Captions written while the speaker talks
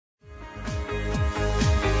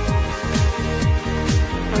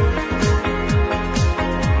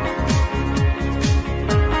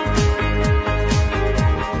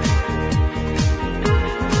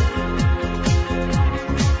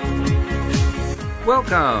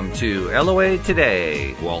Welcome to LOA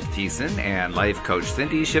Today. Walt Thiessen and life coach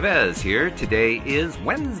Cindy Chavez here. Today is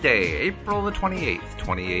Wednesday, April the 28th,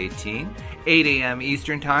 2018, 8 a.m.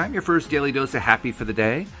 Eastern Time. Your first daily dose of happy for the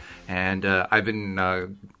day. And I've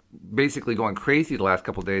been basically going crazy the last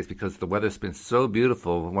couple of days because the weather's been so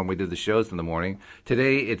beautiful when we do the shows in the morning.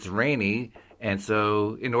 Today it's rainy. And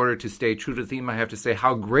so in order to stay true to the theme, I have to say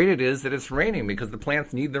how great it is that it's raining because the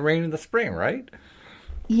plants need the rain in the spring, right?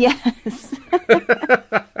 Yes.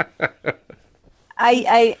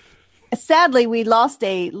 I sadly, we lost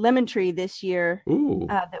a lemon tree this year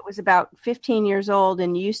that was about 15 years old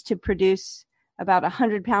and used to produce about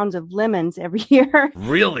 100 pounds of lemons every year.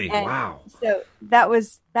 Really? And wow. So that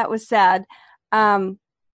was sad.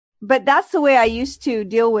 But that's the way I used to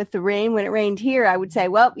deal with the rain. When it rained here, I would say,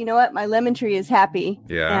 well, you know what? My lemon tree is happy.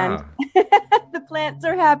 Yeah. And the plants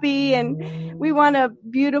are happy and we want a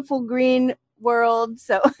beautiful green world.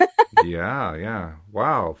 So yeah.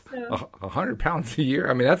 Wow. 100 pounds a year.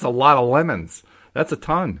 I mean, that's a lot of lemons. That's a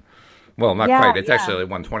ton. Well, not quite. It's actually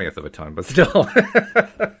 1/20th of a ton, but still.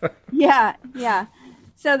 Yeah.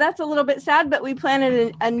 So that's a little bit sad, but we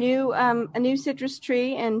planted a new citrus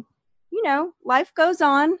tree and, you know, life goes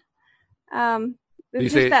on. It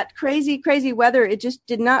was just that crazy weather. It just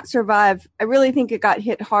did not survive. I really think it got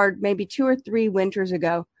hit hard maybe 2 or 3 winters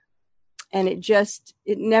ago. And it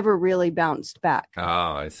never really bounced back. Oh,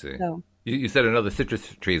 I see. So, you said another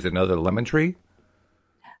citrus tree is another lemon tree?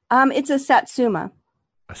 It's a satsuma.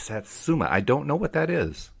 A satsuma. I don't know what that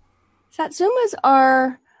is. Satsumas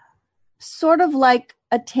are sort of like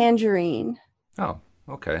a tangerine. Oh,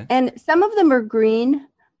 okay. And some of them are green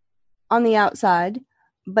on the outside,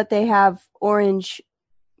 but they have orange,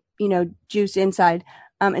 juice inside.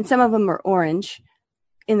 And some of them are orange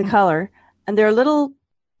in the color. And they're a little...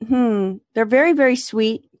 they're very, very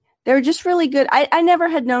sweet. They're just really good. I never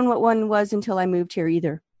had known what one was until I moved here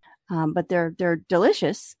either. But they're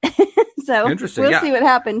delicious. So we'll see what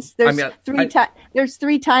happens. There's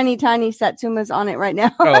 3 tiny satsumas on it right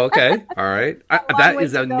now. Oh, okay. All right. That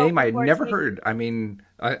is a name I had never heard. I mean,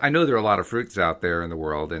 I know there are a lot of fruits out there in the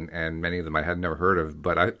world, and many of them I had never heard of.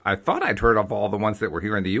 But I thought I'd heard of all the ones that were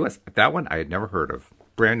here in the U.S. But that one I had never heard of.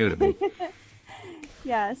 Brand new to me.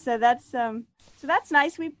 Yeah. So that's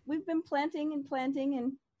nice. We've been planting, and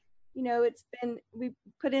we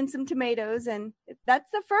put in some tomatoes, and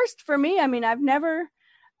that's the first for me. I mean, I've never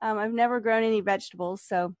grown any vegetables,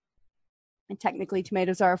 so, and technically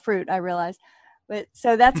tomatoes are a fruit, I realize, but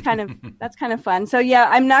so that's kind of fun. So yeah,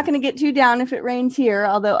 I'm not going to get too down if it rains here,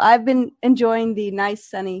 although I've been enjoying the nice,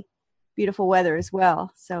 sunny, beautiful weather as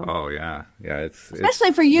well. So it's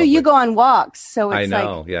especially for you. Lovely. You go on walks, so it's I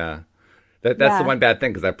know, yeah. That's the one bad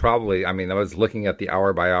thing, because I was looking at the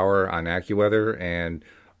hour by hour on AccuWeather, and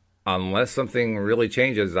unless something really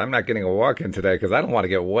changes, I'm not getting a walk in today because I don't want to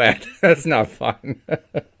get wet. That's not fun.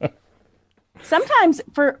 Sometimes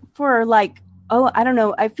for like, I don't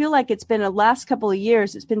know, I feel like it's been the last couple of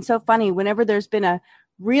years, it's been so funny whenever there's been a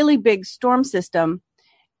really big storm system,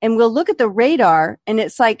 and we'll look at the radar, and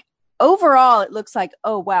it's like, overall, it looks like,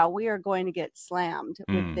 oh, wow, we are going to get slammed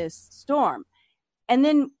with this storm. And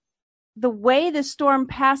then the way the storm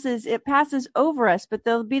passes, it passes over us, but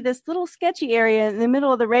there'll be this little sketchy area in the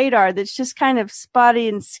middle of the radar that's just kind of spotty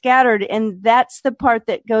and scattered. And that's the part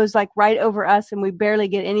that goes like right over us, and we barely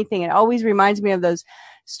get anything. It always reminds me of those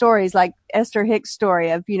stories like Esther Hicks'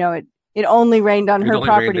 story of, it only rained on her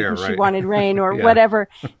property because she wanted rain or whatever.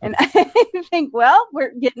 And I think, well,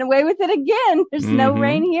 we're getting away with it again. There's no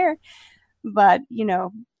rain here, but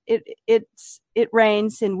it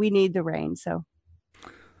rains and we need the rain. So.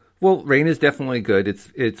 Well, rain is definitely good.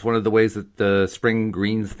 It's one of the ways that the spring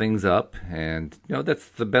greens things up, and that's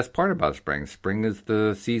the best part about spring. Spring is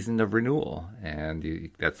the season of renewal,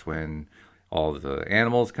 and that's when all the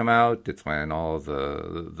animals come out. It's when all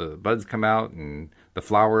the buds come out, and the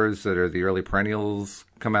flowers that are the early perennials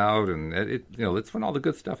come out, and it's when all the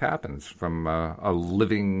good stuff happens from a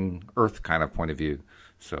living earth kind of point of view.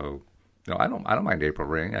 So. No, I don't mind April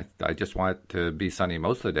rain. I just want it to be sunny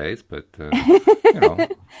most of the days, but you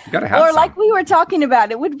got to have. Or some. like we were talking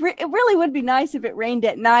about, it really would be nice if it rained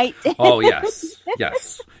at night. Oh yes.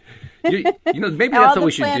 Maybe that's what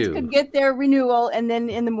we should do. All the plants could get their renewal, and then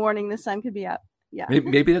in the morning the sun could be up. Yeah.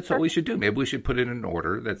 Maybe that's what we should do. Maybe we should put in an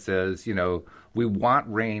order that says, we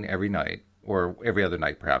want rain every night or every other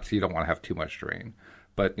night. Perhaps you don't want to have too much rain.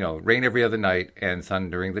 But, rain every other night and sun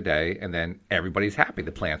during the day, and then everybody's happy.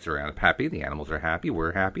 The plants are happy, the animals are happy,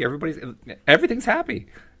 we're happy, everything's happy.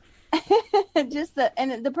 Just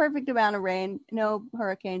the perfect amount of rain, no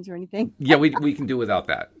hurricanes or anything. Yeah, we can do without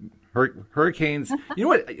that. Hurricanes. You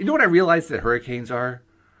know what I realized that hurricanes are?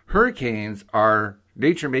 Hurricanes are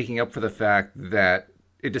nature making up for the fact that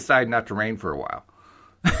it decided not to rain for a while.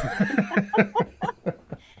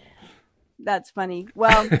 That's funny.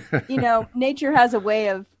 Well, nature has a way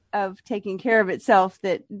of taking care of itself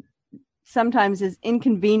that sometimes is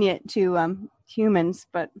inconvenient to humans,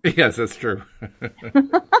 but yes, that's true.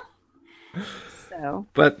 So,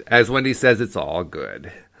 but as Wendy says, it's all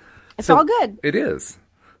good. It's all good. It is.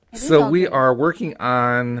 So we are working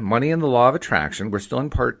on Money and the Law of Attraction. We're still in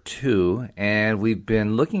part 2, and we've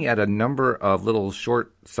been looking at a number of little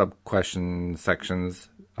short sub-question sections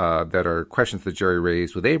that are questions that Jerry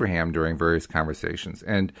raised with Abraham during various conversations.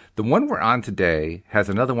 And the one we're on today has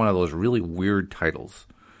another one of those really weird titles.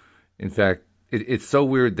 In fact, it's so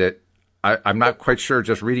weird that I'm not quite sure,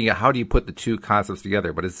 just reading it, how do you put the two concepts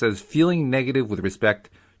together? But it says, feeling negative with respect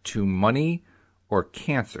to money or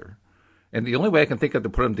cancer. And the only way I can think of to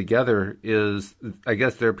put them together is, I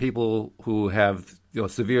guess there are people who have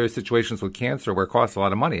severe situations with cancer where it costs a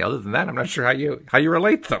lot of money. Other than that, I'm not sure how you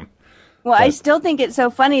relate them. Well, I still think it's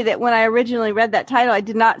so funny that when I originally read that title, I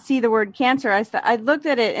did not see the word cancer. I looked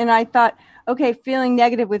at it and I thought, okay, feeling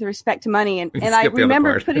negative with respect to money. And I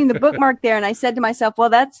remember putting the bookmark there and I said to myself, well,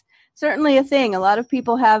 that's certainly a thing. A lot of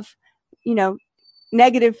people have,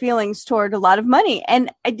 negative feelings toward a lot of money. And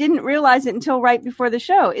I didn't realize it until right before the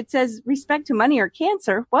show. It says respect to money or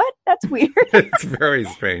cancer. What? That's weird. It's very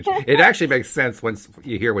strange. It actually makes sense once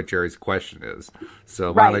you hear what Jerry's question is.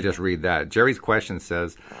 So why don't I just read that? Jerry's question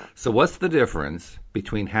says, so what's the difference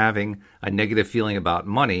between having a negative feeling about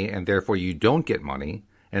money and therefore you don't get money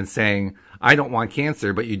and saying, I don't want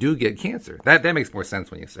cancer, but you do get cancer? That makes more sense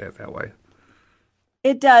when you say it that way.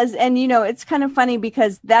 It does. And, it's kind of funny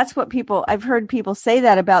because that's what I've heard people say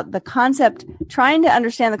that about the concept, trying to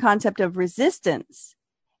understand the concept of resistance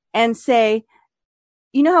and say,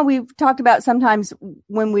 how we've talked about sometimes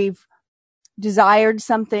when we've desired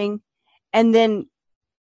something and then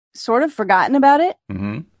sort of forgotten about it.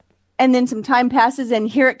 Mm-hmm. And then some time passes and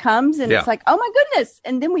here it comes and it's like, oh my goodness.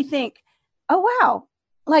 And then we think, oh, wow.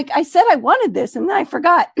 Like I said, I wanted this and then I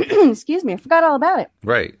forgot, excuse me, I forgot all about it.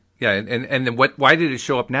 Right. Yeah, and then why did it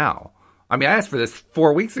show up now? I mean, I asked for this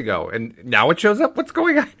 4 weeks ago, and now it shows up? What's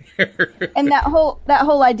going on here? And that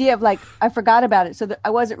whole idea of, like, I forgot about it, so that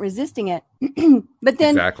I wasn't resisting it. But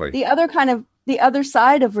then the other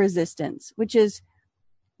side of resistance, which is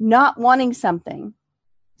not wanting something.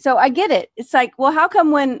 So I get it. It's like, well, how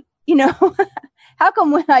come when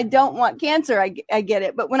I don't want cancer, I get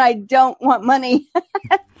it, but when I don't want money,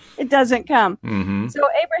 it doesn't come. Mm-hmm. So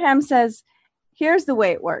Abraham says, here's the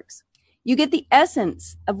way it works. You get the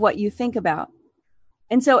essence of what you think about.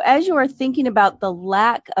 And so as you are thinking about the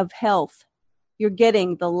lack of health, you're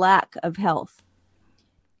getting the lack of health.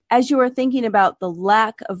 As you are thinking about the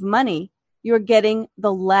lack of money, you're getting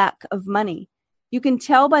the lack of money. You can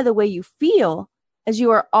tell by the way you feel as you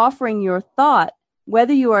are offering your thought,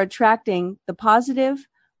 whether you are attracting the positive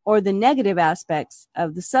or the negative aspects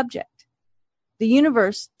of the subject. The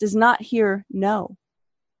universe does not hear no.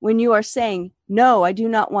 When you are saying, no, I do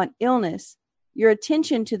not want illness, your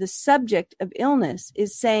attention to the subject of illness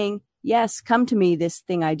is saying, yes, come to me, this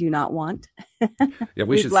thing I do not want. Yeah,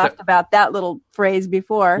 We've laughed about that little phrase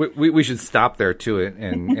before. We should stop there, too,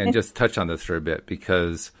 and just touch on this for a bit,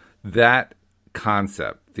 because that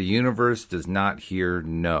concept, the universe does not hear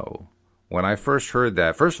no. When I first heard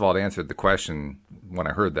that, first of all, it answered the question when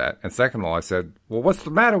I heard that. And second of all, I said, well, what's the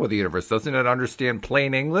matter with the universe? Doesn't it understand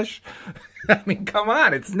plain English? I mean, come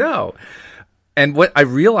on, it's no. And what I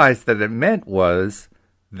realized that it meant was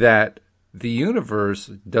that the universe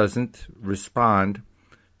doesn't respond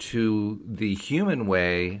to the human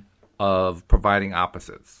way of providing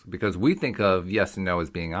opposites, because we think of yes and no as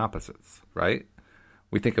being opposites, right?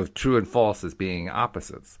 We think of true and false as being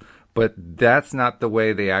opposites, but that's not the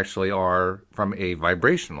way they actually are from a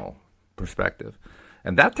vibrational perspective.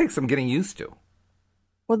 And that takes some getting used to.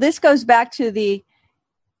 Well, this goes back to the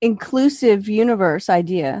inclusive universe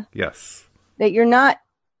idea. Yes. That you're not,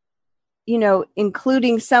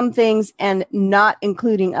 including some things and not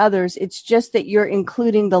including others. It's just that you're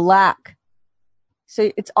including the lack.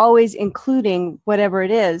 So it's always including whatever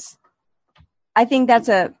it is. I think that's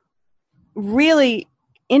a really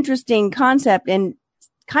interesting concept and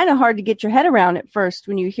kind of hard to get your head around at first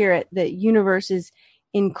when you hear it. The universe is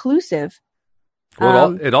inclusive.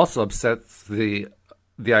 Well, it also upsets the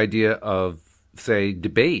idea of, say,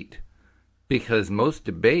 debate, because most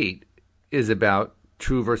debate is about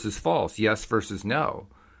true versus false, yes versus no,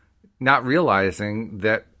 not realizing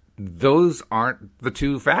that those aren't the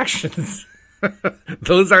two factions.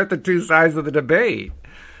 Those aren't the two sides of the debate.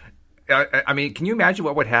 I mean, can you imagine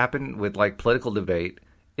what would happen with, like, political debate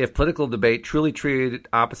if political debate truly treated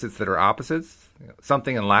opposites that are opposites,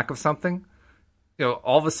 something and lack of something,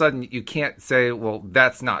 all of a sudden you can't say, well,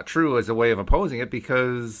 that's not true as a way of opposing it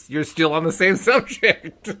because you're still on the same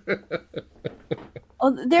subject.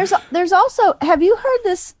 Well, there's also, have you heard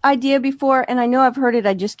this idea before? And I know I've heard it,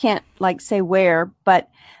 I just can't say where, but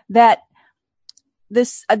that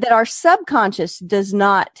our subconscious does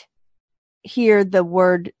not hear the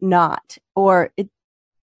word not, or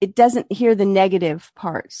it doesn't hear the negative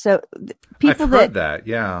part. So people I've heard that,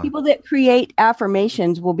 yeah. People that create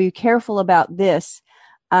affirmations will be careful about this,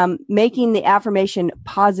 making the affirmation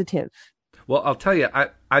positive. Well, I'll tell you,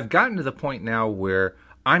 I've gotten to the point now where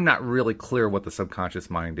I'm not really clear what the subconscious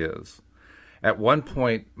mind is. At one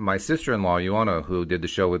point, my sister-in-law, Ioana, who did the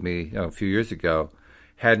show with me a few years ago,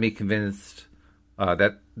 had me convinced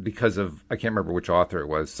that because of, I can't remember which author it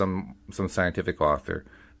was, some scientific author,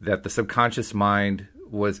 that the subconscious mind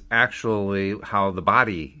was actually how the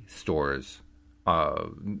body stores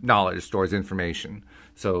knowledge, stores information.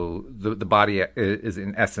 So the body is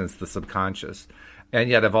in essence the subconscious. And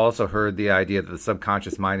yet I've also heard the idea that the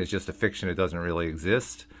subconscious mind is just a fiction. It doesn't really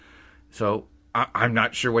exist. So I'm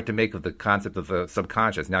not sure what to make of the concept of the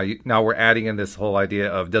subconscious. Now we're adding in this whole idea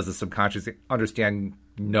of, does the subconscious understand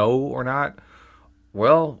no or not?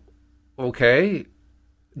 Well, okay.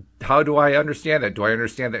 How do I understand that? Do I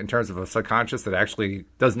understand that in terms of a subconscious that actually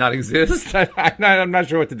does not exist? I'm not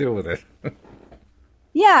sure what to do with it.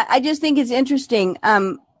 Yeah, I just think it's interesting.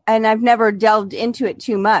 And I've never delved into it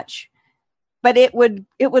too much, but it would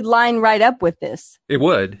line right up with this. It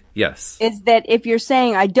would, yes. Is that if you're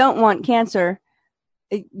saying, I don't want cancer,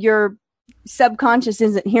 your subconscious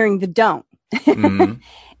isn't hearing the don't. Mm-hmm.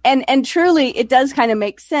 And truly, it does kind of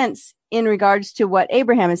make sense in regards to what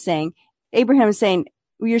Abraham is saying. Abraham is saying,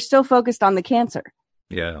 you're still focused on the cancer.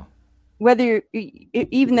 Yeah. Whether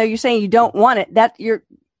even though you're saying you don't want it,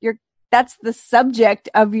 that's the subject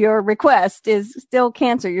of your request is still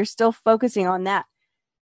cancer. You're still focusing on that.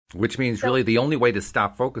 Which means really the only way to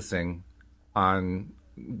stop focusing on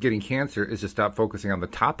getting cancer is to stop focusing on the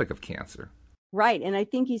topic of cancer. Right. And I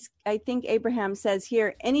think Abraham says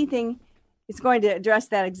here, anything is going to address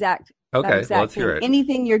that exact. Okay, well, let's hear it.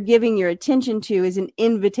 Anything you're giving your attention to is an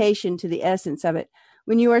invitation to the essence of it.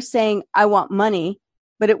 When you are saying, I want money,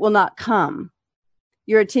 but it will not come,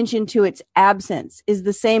 your attention to its absence is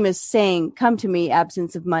the same as saying, come to me,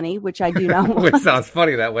 absence of money, which I do not want. Which sounds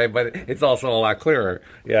funny that way, but it's also a lot clearer.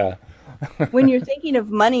 Yeah. When you're thinking of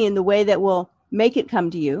money in the way that will make it come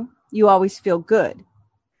to you, you always feel good.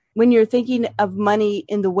 When you're thinking of money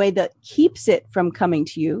in the way that keeps it from coming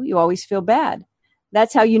to you, you always feel bad.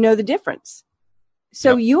 That's how you know the difference.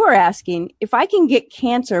 So yep. You are asking, if I can get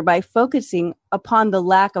cancer by focusing upon the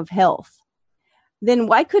lack of health, then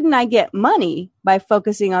why couldn't I get money by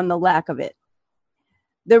focusing on the lack of it?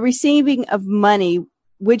 The receiving of money,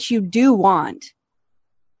 which you do want,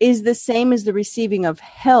 is the same as the receiving of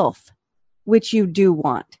health, which you do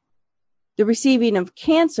want. The receiving of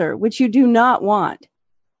cancer, which you do not want,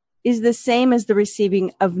 is the same as the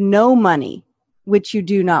receiving of no money, which you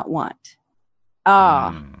do not want.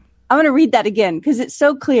 I'm going to read that again because it's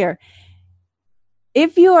so clear.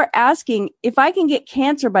 If you are asking, if I can get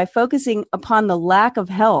cancer by focusing upon the lack of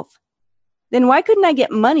health, then why couldn't I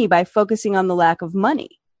get money by focusing on the lack of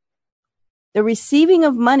money? The receiving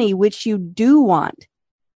of money, which you do want,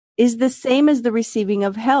 is the same as the receiving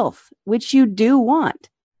of health, which you do want.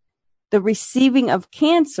 The receiving of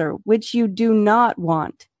cancer, which you do not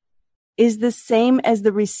want, is the same as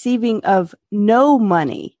the receiving of no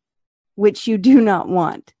money, which you do not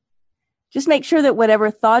want. Just make sure that whatever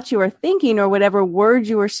thoughts you are thinking or whatever words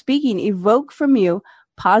you are speaking evoke from you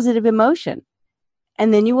positive emotion.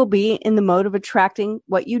 And then you will be in the mode of attracting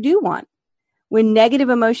what you do want. When negative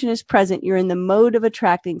emotion is present, you're in the mode of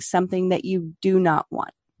attracting something that you do not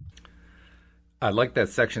want. I like that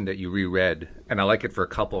section that you reread, and I like it for a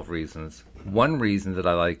couple of reasons. One reason that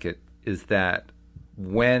I like it is that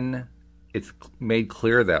when it's made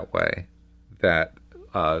clear that way, that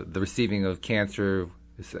the receiving of cancer,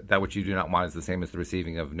 that which you do not want, is the same as the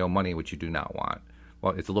receiving of no money, which you do not want.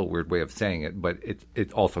 Well, it's a little weird way of saying it, but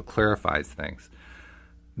it also clarifies things.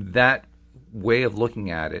 That way of looking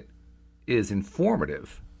at it is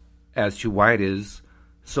informative as to why it is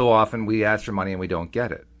so often we ask for money and we don't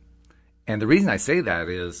get it. And the reason I say that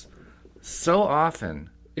is so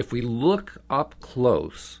often, if we look up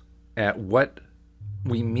close at what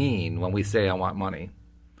we mean when we say I want money,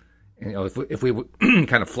 if we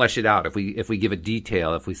kind of flesh it out, if we give a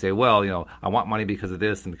detail, if we say, well, I want money because of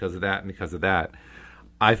this and because of that and because of that,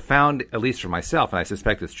 I found, at least for myself, and I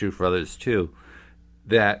suspect it's true for others too,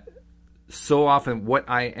 that so often what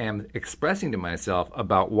I am expressing to myself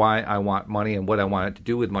about why I want money and what I want it to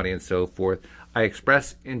do with money and so forth, I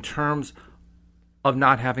express in terms of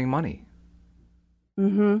not having money.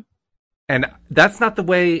 Mm-hmm. And that's not the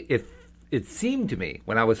way it seemed to me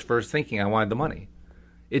when I was first thinking I wanted the money.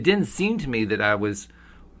 It didn't seem to me that I was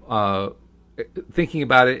thinking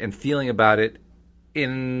about it and feeling about it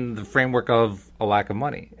in the framework of a lack of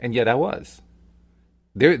money, and yet I was.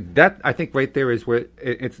 There, that I think right there is where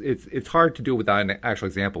it's hard to do without an actual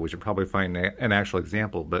example. We should probably find an actual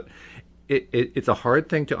example, but it's a hard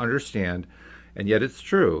thing to understand, and yet it's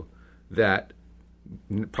true that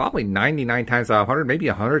probably 99 times out of 100, maybe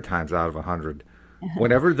 100 times out of 100,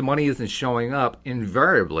 whenever the money isn't showing up,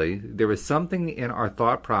 invariably there is something in our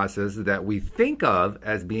thought process that we think of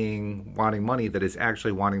as being wanting money that is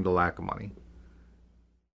actually wanting the lack of money.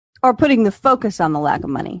 Or putting the focus on the lack of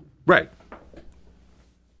money. Right.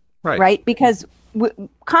 Right? Because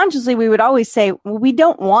consciously we would always say, well, we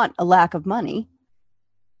don't want a lack of money.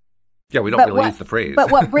 Yeah, we don't really use the phrase.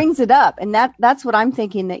 But what brings it up, and that's what I'm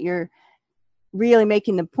thinking that you're really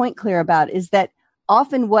making the point clear about, is that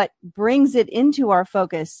often what brings it into our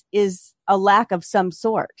focus is a lack of some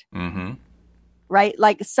sort. Mm-hmm. Right?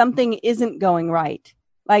 Like something isn't going right.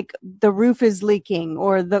 Like the roof is leaking,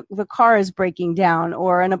 or the car is breaking down,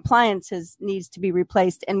 or an appliance needs to be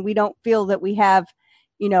replaced, and we don't feel that we have,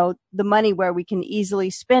 the money where we can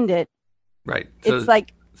easily spend it. Right. It's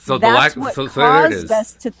like that's what caused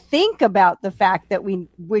us to think about the fact that we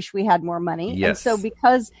wish we had more money. Yes. And so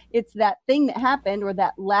because it's that thing that happened, or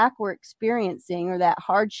that lack we're experiencing, or that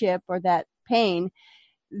hardship, or that pain,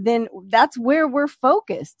 then that's where we're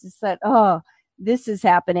focused. It's that, oh, this is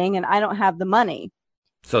happening and I don't have the money.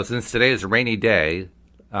 So since today is a rainy day,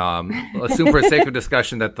 assume for a sake of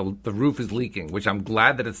discussion that the roof is leaking, which I'm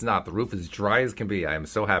glad that it's not. The roof is dry as can be. I am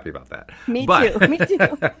so happy about that. Me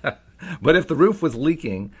too. But if the roof was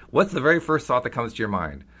leaking, what's the very first thought that comes to your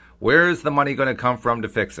mind? Where is the money going to come from to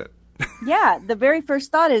fix it? Yeah, the very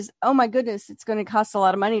first thought is, oh my goodness, it's going to cost a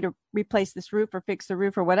lot of money to replace this roof or fix the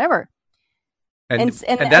roof or whatever. And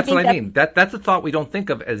that's what I mean. That's a thought we don't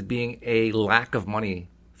think of as being a lack of money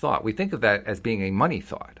thought. We think of that as being a money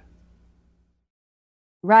thought.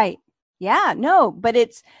 Right. Yeah, no, but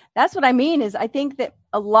that's what I mean is I think that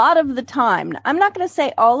a lot of the time, I'm not going to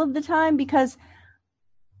say all of the time, because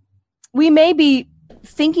we may be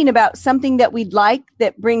thinking about something that we'd like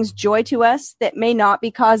that brings joy to us that may not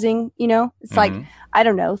be causing, it's like, I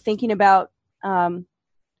don't know, thinking about going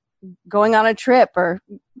on a trip or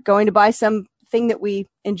going to buy something that we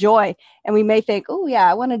enjoy, and we may think, oh yeah,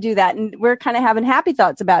 I want to do that, and we're kind of having happy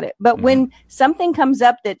thoughts about it. But when something comes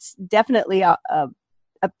up that's definitely a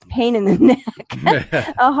pain in the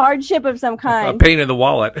neck, a hardship of some kind, a pain in the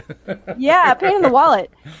wallet, yeah, a pain in the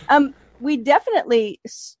wallet, we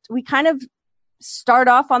kind of start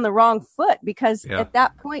off on the wrong foot, because at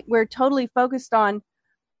that point we're totally focused on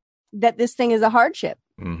that this thing is a hardship,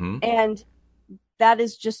 and that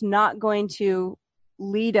is just not going to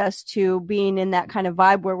lead us to being in that kind of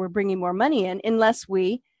vibe where we're bringing more money in, unless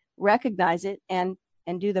we recognize it and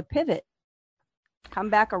do the pivot, come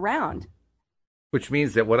back around. Which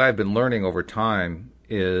means that what I've been learning over time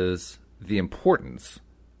is the importance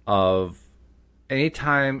of,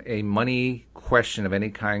 anytime a money question of any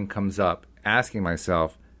kind comes up, asking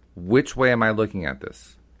myself, which way am I looking at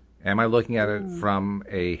this? Am I looking at it from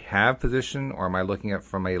a have position, or am I looking at it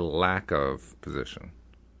from a lack of position?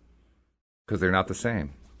 Because they're not the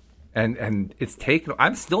same. And it's taken,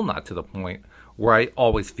 I'm still not to the point where I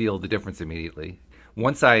always feel the difference immediately.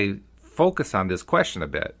 Once I focus on this question a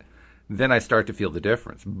bit, then I start to feel the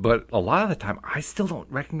difference. But a lot of the time, I still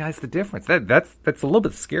don't recognize the difference. That's a little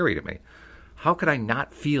bit scary to me. How could I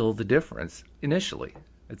not feel the difference initially?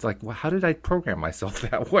 It's like, well, how did I program myself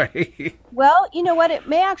that way? Well, you know what? It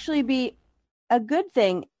may actually be a good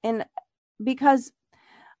thing. And because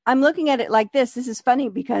I'm looking at it like this is funny,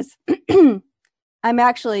 because I'm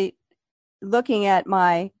actually looking at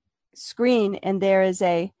my screen, and there is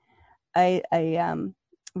a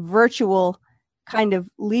virtual kind of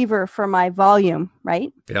lever for my volume,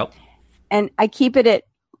 right? Yep. And I keep it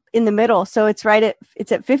in the middle, so it's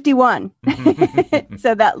at 51.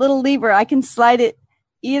 So that little lever, I can slide it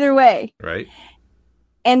either way. Right.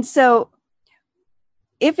 And so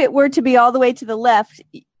if it were to be all the way to the left,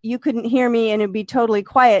 you couldn't hear me and it'd be totally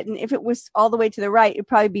quiet. And if it was all the way to the right, it'd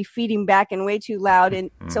probably be feeding back and way too loud. And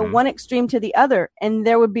so one extreme to the other, and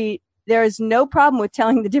there is no problem with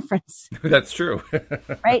telling the difference. That's true.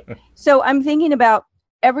 Right. So I'm thinking about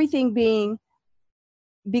everything being,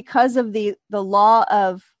 because of the law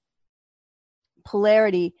of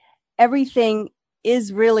polarity, everything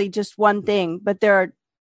is really just one thing, but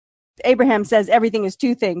Abraham says everything is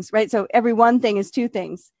two things, right? So every one thing is two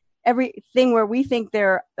things. Everything where we think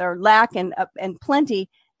there are lack and plenty,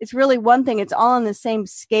 it's really one thing. It's all on the same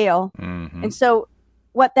scale. Mm-hmm. And so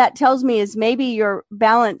what that tells me is maybe you're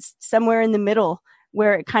balanced somewhere in the middle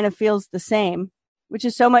where it kind of feels the same, which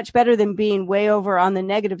is so much better than being way over on the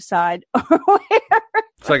negative side.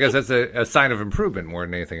 So I guess that's a sign of improvement more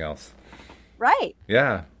than anything else. Right.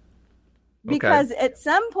 Yeah. Okay. Because at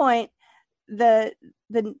some point, the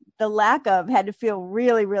lack of had to feel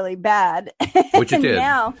really, really bad. Which it and did.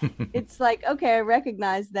 Now it's like, okay, I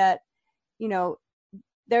recognize that,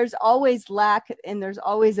 there's always lack and there's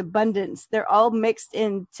always abundance. They're all mixed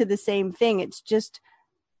into the same thing. It's just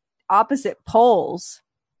opposite poles.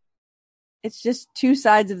 It's just two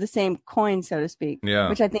sides of the same coin, so to speak. Yeah.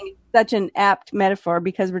 Which I think is such an apt metaphor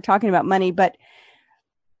because we're talking about money, but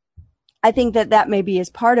I think that maybe is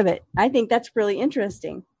part of it. I think that's really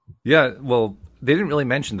interesting. Yeah, well, they didn't really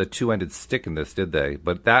mention the two-ended stick in this, did they?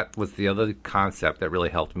 But that was the other concept that really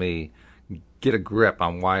helped me get a grip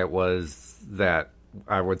on why it was that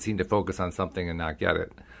I would seem to focus on something and not get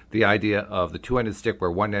it. The idea of the two-ended stick where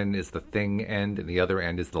one end is the thing end and the other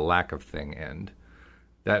end is the lack of thing end.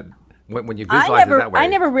 That when you visualize it that way. I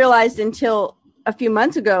never realized until a few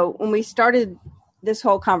months ago when we started this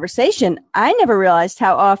whole conversation, I never realized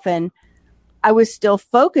how often I was still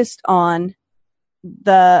focused on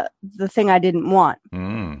the thing I didn't want.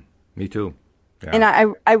 Me too. Yeah.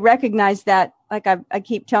 And I recognized that, like I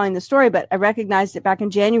keep telling the story, but I recognized it back in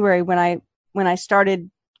January when I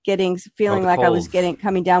started feeling like colds. I was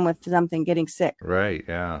coming down with something, getting sick. Right.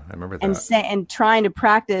 Yeah. I remember that. And trying to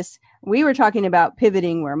practice. We were talking about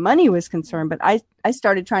pivoting where money was concerned, but I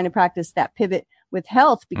started trying to practice that pivot with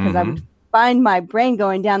health because I would find my brain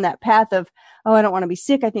going down that path of, oh, I don't want to be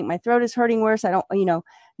sick. I think my throat is hurting worse. I don't, no.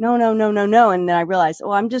 And then I realized,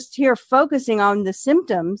 I'm just here focusing on the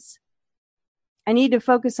symptoms. I need to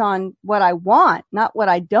focus on what I want, not what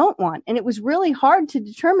I don't want. And it was really hard to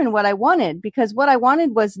determine what I wanted because what I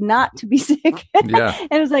wanted was not to be sick. Yeah.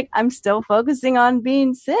 And it was like, I'm still focusing on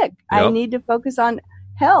being sick. Yep. I need to focus on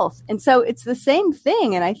health. And so it's the same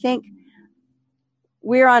thing. And I think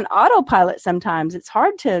we're on autopilot sometimes. It's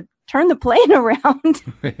hard to turn the plane around.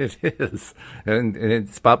 It is. And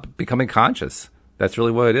it's about becoming conscious. That's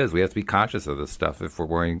really what it is. We have to be conscious of this stuff if we're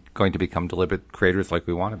going to become deliberate creators like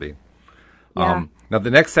we want to be. Yeah. Now,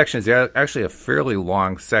 the next section is actually a fairly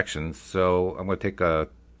long section, so I'm going to take a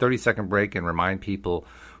 30-second break and remind people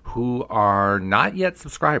who are not yet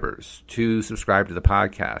subscribers to subscribe to the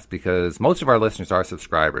podcast, because most of our listeners are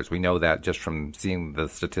subscribers. We know that just from seeing the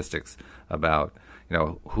statistics about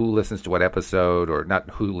who listens to what episode, or not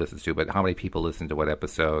who listens to, but how many people listen to what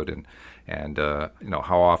episode, and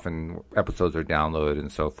how often episodes are downloaded and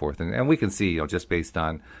so forth. And we can see, just based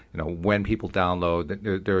on, when people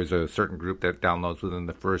download, there's a certain group that downloads within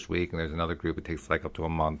the first week, and there's another group it takes like up to a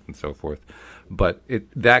month and so forth. But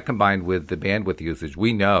that combined with the bandwidth usage,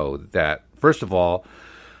 we know that, first of all,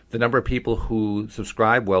 the number of people who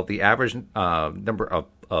subscribe, the average number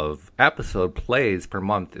of episode plays per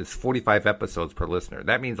month is 45 episodes per listener.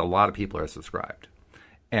 That means a lot of people are subscribed.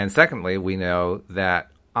 And secondly, we know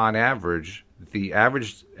that on average, the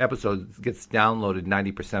average episode gets downloaded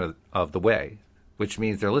 90% of the way, which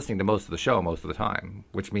means they're listening to most of the show most of the time,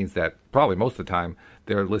 which means that probably most of the time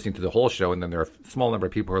they're listening to the whole show, and then there are a small number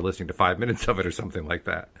of people who are listening to 5 minutes of it or something like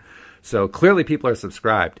that. So clearly people are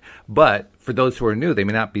subscribed. But for those who are new, they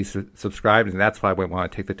may not be subscribed, and that's why we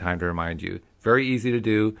want to take the time to remind you. Very easy to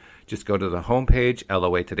do. Just go to the homepage,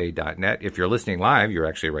 loatoday.net. If you're listening live, you're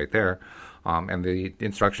actually right there. And the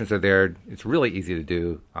instructions are there. It's really easy to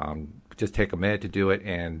do. Just take a minute to do it,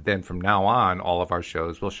 and then from now on, all of our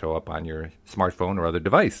shows will show up on your smartphone or other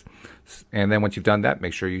device. And then once you've done that,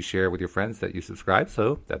 make sure you share with your friends that you subscribe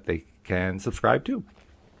so that they can subscribe too.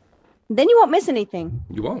 Then you won't miss anything.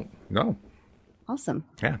 You won't. No. Awesome.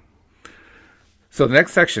 Yeah. So the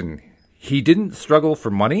next section, he didn't struggle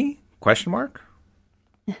for money? ?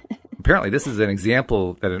 Apparently, this is an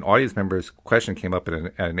example that an audience member's question came up at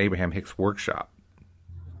an Abraham Hicks workshop.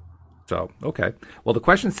 So, okay. Well, the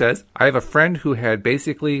question says, I have a friend who had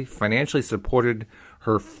basically financially supported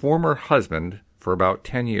her former husband for about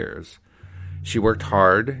 10 years. She worked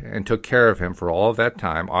hard and took care of him for all of that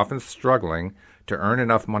time, often struggling to earn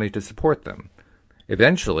enough money to support them.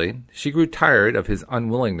 Eventually, she grew tired of his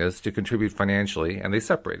unwillingness to contribute financially, and they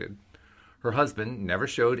separated. Her husband never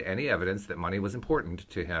showed any evidence that money was important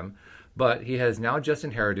to him, but he has now just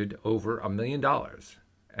inherited over $1 million.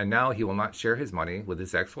 And now he will not share his money with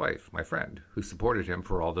his ex-wife, my friend, who supported him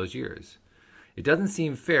for all those years. It doesn't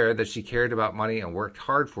seem fair that she cared about money and worked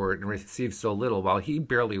hard for it and received so little while he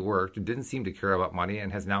barely worked and didn't seem to care about money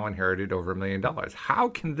and has now inherited over $1 million. How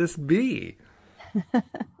can this be? It's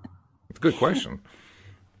a good question.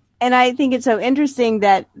 And I think it's so interesting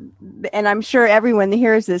that, and I'm sure everyone that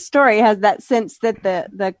hears this story has that sense that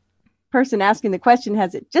the person asking the question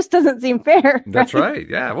has, it just doesn't seem fair. That's right.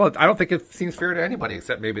 Yeah. Well, I don't think it seems fair to anybody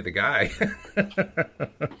except maybe the guy.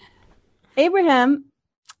 Abraham,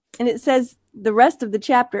 and it says the rest of the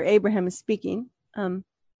chapter, Abraham is speaking.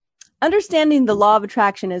 Understanding the law of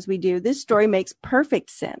attraction as we do, this story makes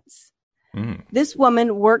perfect sense. This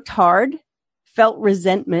woman worked hard, felt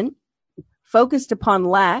resentment, focused upon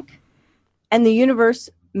lack, and the universe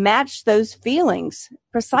matched those feelings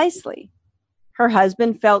precisely. Her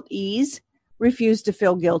husband felt ease, refused to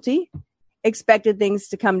feel guilty, expected things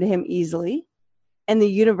to come to him easily, and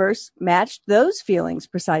the universe matched those feelings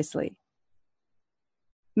precisely.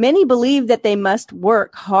 Many believe that they must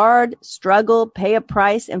work hard, struggle, pay a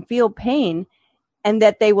price, and feel pain, and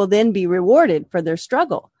that they will then be rewarded for their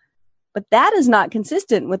struggle. But that is not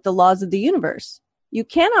consistent with the laws of the universe. You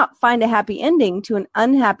cannot find a happy ending to an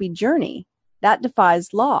unhappy journey. That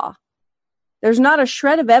defies law. There's not a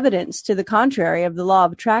shred of evidence to the contrary of the law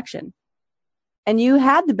of attraction. And you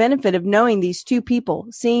had the benefit of knowing these two people,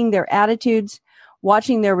 seeing their attitudes,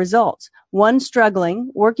 watching their results. One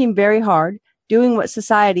struggling, working very hard, doing what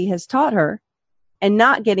society has taught her, and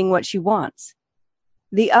not getting what she wants.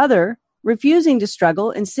 The other, refusing to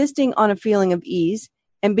struggle, insisting on a feeling of ease,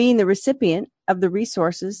 and being the recipient of the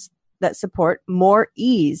resources that support more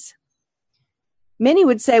ease. Many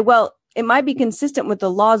would say, well, it might be consistent with the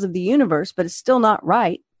laws of the universe, but it's still not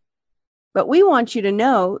right. But we want you to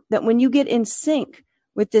know that when you get in sync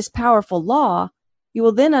with this powerful law, you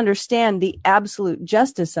will then understand the absolute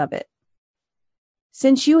justice of it.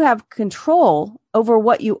 Since you have control over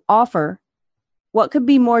what you offer, what could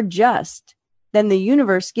be more just than the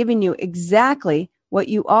universe giving you exactly what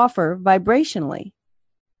you offer vibrationally?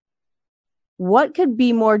 What could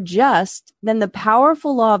be more just than the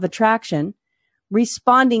powerful law of attraction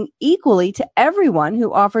responding equally to everyone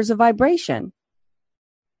who offers a vibration?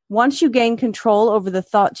 Once you gain control over the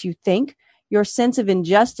thoughts you think, your sense of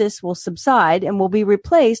injustice will subside and will be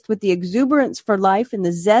replaced with the exuberance for life and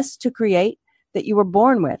the zest to create that you were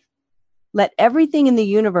born with. Let everything in the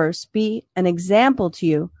universe be an example to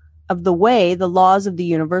you of the way the laws of the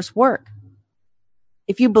universe work.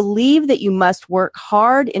 If you believe that you must work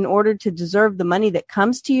hard in order to deserve the money that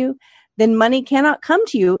comes to you, then money cannot come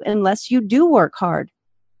to you unless you do work hard.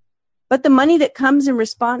 But the money that comes in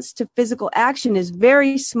response to physical action is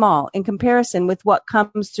very small in comparison with what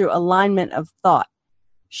comes through alignment of thought.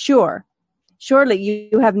 Surely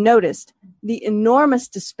you have noticed the enormous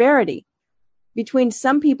disparity between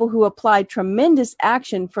some people who apply tremendous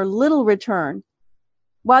action for little return,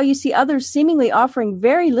 while you see others seemingly offering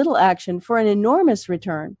very little action for an enormous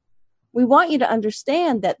return. We want you to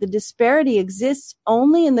understand that the disparity exists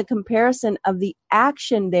only in the comparison of the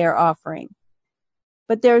action they are offering.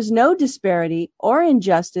 But there is no disparity or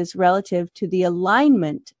injustice relative to the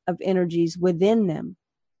alignment of energies within them.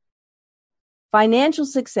 Financial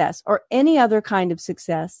success or any other kind of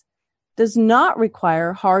success does not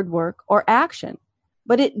require hard work or action,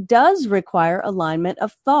 but it does require alignment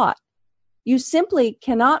of thought. You simply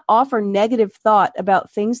cannot offer negative thought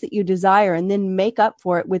about things that you desire and then make up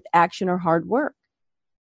for it with action or hard work.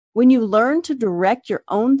 When you learn to direct your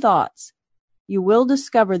own thoughts, you will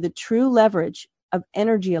discover the true leverage of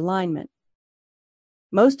energy alignment.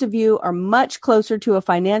 Most of you are much closer to a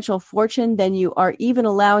financial fortune than you are even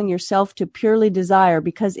allowing yourself to purely desire,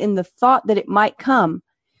 because in the thought that it might come,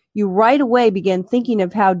 you right away begin thinking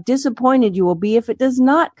of how disappointed you will be if it does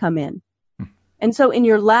not come in. And so in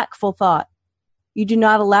your lackful thought, you do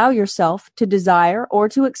not allow yourself to desire or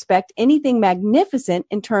to expect anything magnificent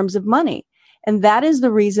in terms of money. And that is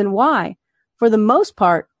the reason why, for the most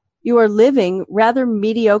part, you are living rather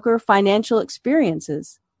mediocre financial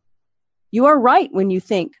experiences. You are right when you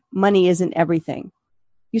think money isn't everything.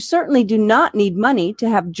 You certainly do not need money to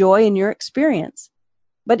have joy in your experience.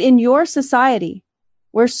 But in your society,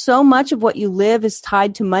 where so much of what you live is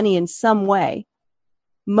tied to money in some way,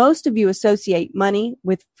 most of you associate money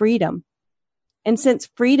with freedom. And since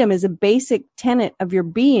freedom is a basic tenet of your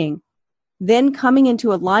being, then coming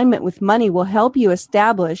into alignment with money will help you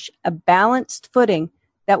establish a balanced footing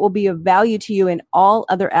that will be of value to you in all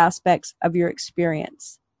other aspects of your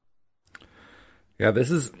experience. Yeah,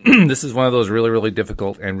 this is this is one of those really, really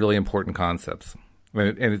difficult and really important concepts.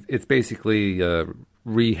 And it's basically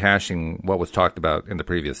rehashing what was talked about in the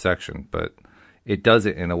previous section, but it does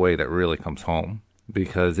it in a way that really comes home,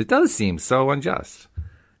 because it does seem so unjust.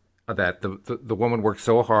 that the woman worked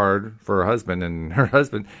so hard for her husband, and her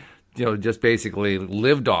husband, just basically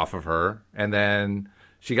lived off of her, and then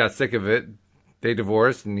she got sick of it. They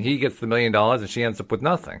divorced, and he gets the $1 million, and she ends up with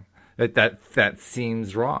nothing. That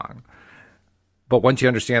seems wrong. But once you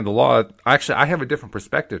understand the law, actually, I have a different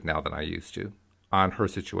perspective now than I used to on her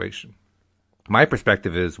situation. My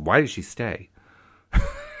perspective is, why did she stay?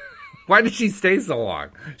 Why did she stay so long?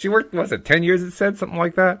 She worked, 10 years, it said, something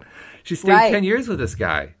like that? She stayed 10 years with this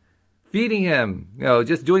guy, feeding him,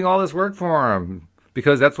 just doing all this work for him,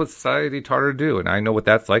 because that's what society taught her to do. And I know what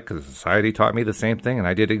that's like, because society taught me the same thing, and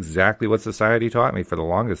I did exactly what society taught me for the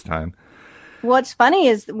longest time. What's funny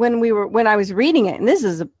is when I was reading it, and this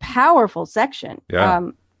is a powerful section. Yeah.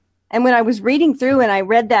 And when I was reading through and I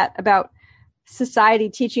read that about society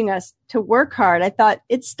teaching us to work hard, I thought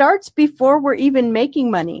it starts before we're even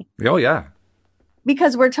making money. Oh, yeah.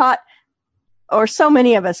 Because we're taught, or so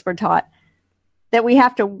many of us were taught, that we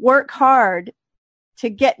have to work hard to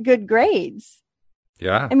get good grades.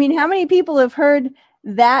 Yeah. I mean, how many people have heard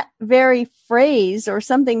that very phrase or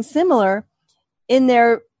something similar in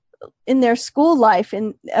their school life,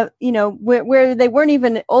 and where they weren't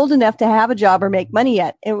even old enough to have a job or make money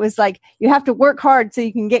yet? It was like, you have to work hard so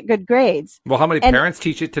you can get good grades. Well, how many parents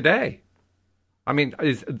teach it today? I mean,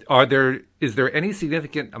 is there any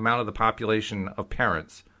significant amount of the population of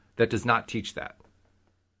parents that does not teach that?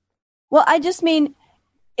 Well, I just mean,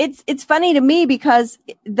 it's funny to me because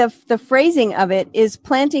the phrasing of it is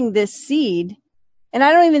planting this seed, and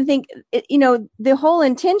I don't even think the whole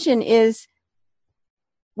intention is,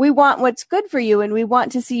 we want what's good for you, and we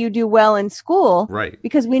want to see you do well in school, right?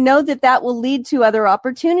 Because we know that will lead to other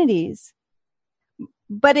opportunities.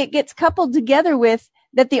 But it gets coupled together with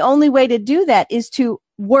that the only way to do that is to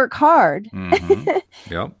work hard.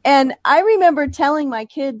 Mm-hmm. Yep. And I remember telling my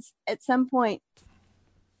kids at some point,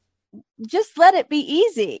 just let it be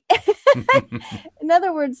easy. In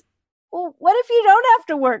other words, well, what if you don't have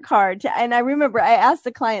to work hard? And I remember I asked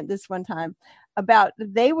the client this one time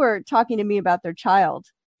they were talking to me about their child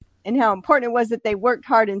and how important it was that they worked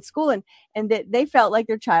hard in school, and that they felt like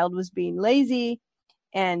their child was being lazy.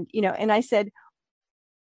 And, and I said,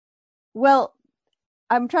 well,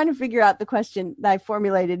 I'm trying to figure out the question that I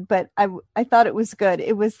formulated, but I thought it was good.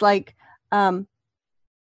 It was like,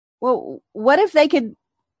 well, what if they could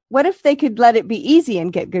let it be easy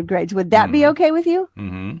and get good grades? Would that be okay with you?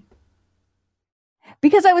 Mm-hmm.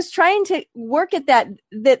 Because I was trying to work at that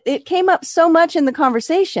it came up so much in the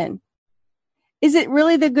conversation. Is it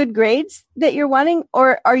really the good grades that you're wanting,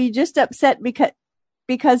 or are you just upset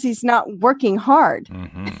because he's not working hard?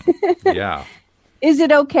 Mm-hmm. Yeah. Is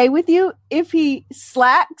it okay with you if he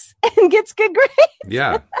slacks and gets good grades?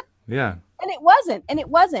 Yeah. Yeah. And it wasn't. And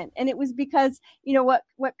it was because,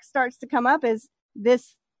 what starts to come up is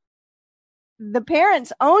the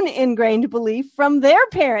parents' own ingrained belief from their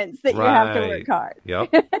parents that you have to work hard.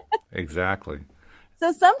 Yep. Exactly.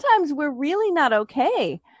 So sometimes we're really not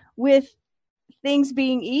okay with things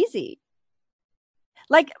being easy.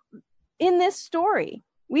 Like in this story,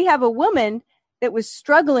 we have a woman that was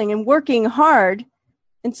struggling and working hard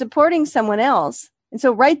and supporting someone else. And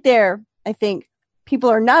so right there, I think people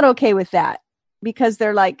are not okay with that, because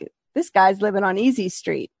they're like, this guy's living on easy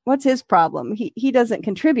street. What's his problem? He doesn't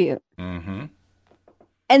contribute. Mm-hmm.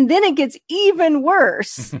 And then it gets even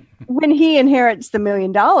worse when he inherits the $1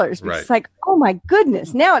 million. Because right. It's like, oh my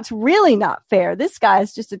goodness, now it's really not fair. This guy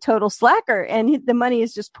is just a total slacker, and the money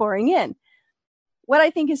is just pouring in. What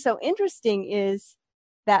I think is so interesting is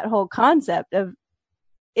that whole concept of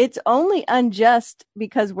it's only unjust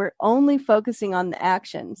because we're only focusing on the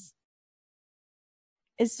actions.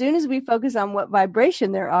 As soon as we focus on what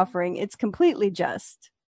vibration they're offering, it's completely just.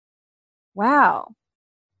 Wow.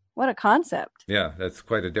 What a concept. Yeah, that's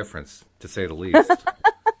quite a difference, to say the least.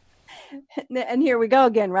 And here we go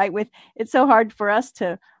again, right? It's so hard for us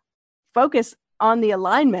to focus on the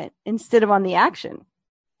alignment instead of on the action.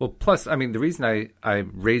 Well, plus, I mean, the reason I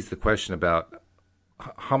raised the question about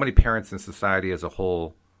how many parents in society as a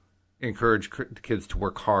whole encourage kids to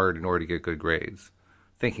work hard in order to get good grades,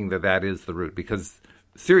 thinking that is the route. Because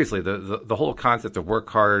seriously, the whole concept of work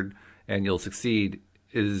hard and you'll succeed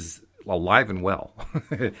is alive and well.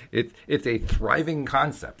 It's a thriving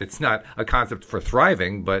concept. It's not a concept for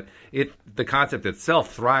thriving, but the concept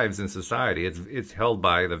itself thrives in society. It's held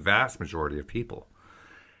by the vast majority of people.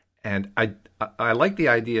 And I like the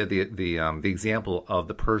idea, the example of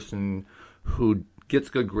the person who gets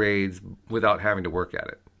good grades without having to work at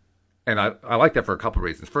it. And I like that for a couple of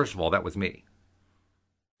reasons. First of all, that was me.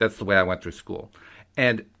 That's the way I went through school.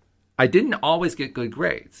 And I didn't always get good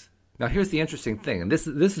grades. Now, here's the interesting thing, and this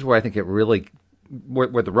is where I think it really,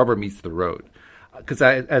 where the rubber meets the road. because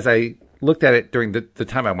as I looked at it during the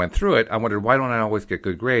time I went through it, I wondered, why don't I always get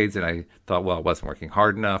good grades? And I thought, well, I wasn't working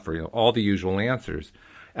hard enough, or all the usual answers.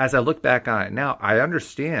 As I look back on it now, I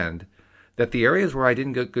understand that the areas where I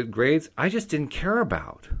didn't get good grades, I just didn't care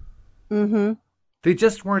about. Mm-hmm. They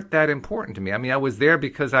just weren't that important to me. I mean, I was there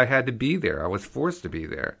because I had to be there. I was forced to be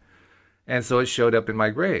there. And so it showed up in my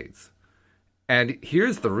grades. And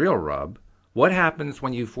here's the real rub. What happens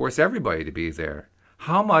when you force everybody to be there?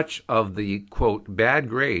 How much of the, quote, bad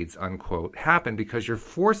grades, unquote, happen because you're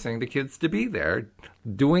forcing the kids to be there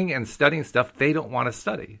doing and studying stuff they don't want to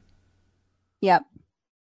study? Yep.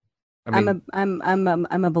 I mean,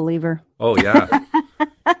 I'm a believer. Oh, yeah.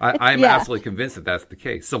 I'm Yeah. absolutely convinced that that's the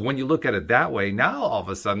case. So when you look at it that way, now all of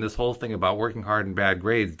a sudden this whole thing about working hard and bad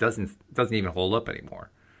grades doesn't even hold up anymore.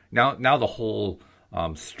 Now the whole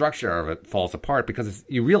structure of it falls apart because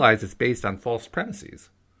you realize it's based on false premises.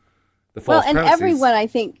 The false premises. Everyone, I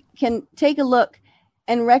think, can take a look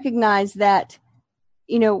and recognize that,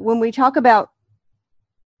 when we talk about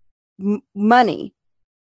money,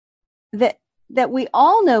 that we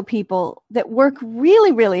all know people that work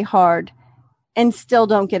really, really hard and still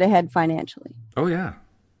don't get ahead financially. Oh, yeah.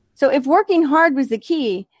 So if working hard was the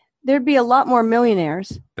key, there'd be a lot more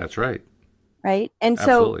millionaires. That's right. Right. And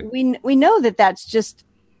Absolutely. so we know that that's just,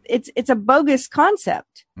 it's a bogus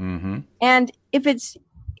concept. Mm-hmm. And if it's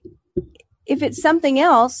something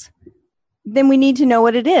else, then we need to know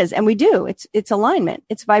what it is. And we do. It's alignment.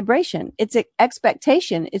 It's vibration. It's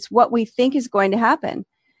expectation. It's what we think is going to happen.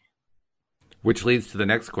 Which leads to the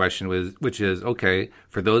next question, which is, okay,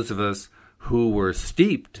 for those of us who were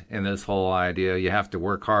steeped in this whole idea, you have to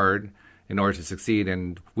work hard in order to succeed,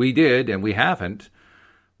 and we did, and we haven't.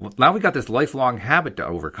 Well, now we got this lifelong habit to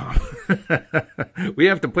overcome. We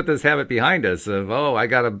have to put this habit behind us of, I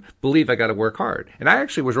got to believe I got to work hard. And I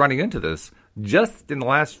actually was running into this just in the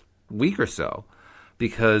last week or so,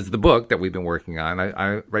 because the book that we've been working on,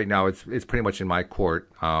 I right now it's pretty much in my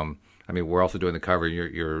court. I mean, we're also doing the cover.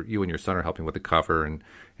 You and your son are helping with the cover,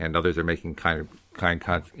 and others are making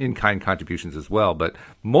in-kind contributions as well. But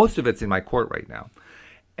most of it's in my court right now.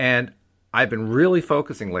 And I've been really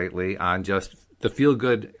focusing lately on just the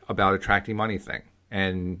feel-good about attracting money thing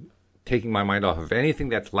and taking my mind off of anything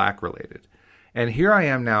that's lack-related. And here I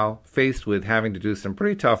am now faced with having to do some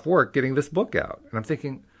pretty tough work getting this book out. And I'm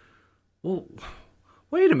thinking, well,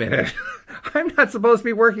 wait a minute. I'm not supposed to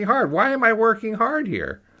be working hard. Why am I working hard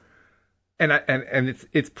here? And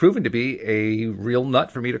it's proven to be a real nut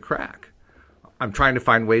for me to crack. I'm trying to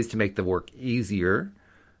find ways to make the work easier,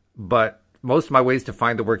 but most of my ways to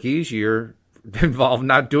find the work easier involve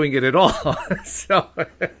not doing it at all. So,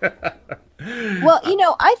 well,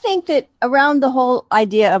 I think that around the whole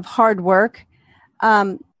idea of hard work,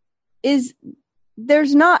 is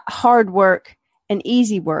there's not hard work and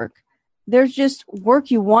easy work. There's just work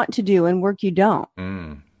you want to do and work you don't.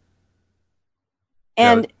 Mm.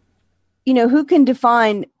 And who can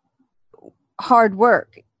define hard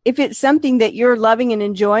work? If it's something that you're loving and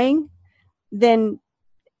enjoying, then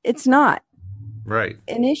it's not right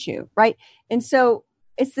an issue, right? And so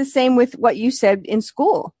it's the same with what you said in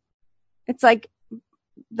school. It's like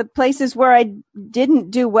the places where I didn't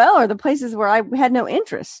do well are the places where I had no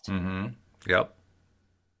interest. Mm-hmm. Yep.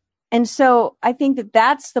 And so I think that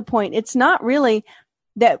that's the point. It's not really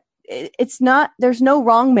that there's no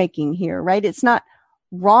wrong making here, right? It's not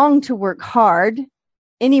wrong to work hard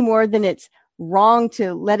any more than it's wrong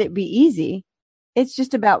to let it be easy. It's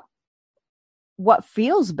just about what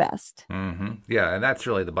feels best. Mm-hmm. Yeah, and that's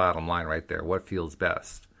really the bottom line right there. What feels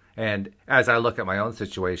best? And as I look at my own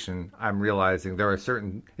situation, I'm realizing there are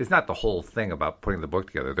it's not the whole thing about putting the book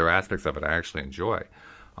together. There are aspects of it I actually enjoy.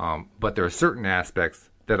 But there are certain aspects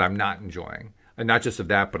that I'm not enjoying. And not just of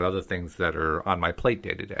that, but other things that are on my plate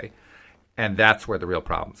day to day. And that's where the real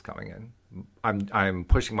problem's coming in. I'm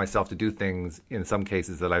pushing myself to do things in some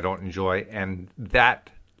cases that I don't enjoy, and that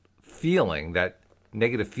feeling, that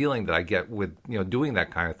negative feeling that I get with doing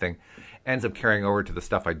that kind of thing, ends up carrying over to the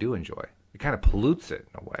stuff I do enjoy. It kind of pollutes it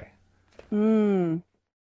in a way.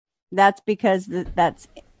 That's because that's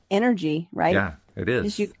energy, right? Yeah, it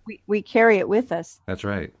is. We carry it with us. That's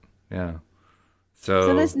right. Yeah.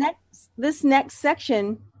 So this next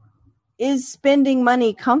section is spending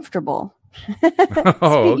money comfortable.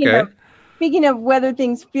 Oh, okay. Speaking of whether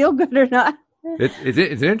things feel good or not.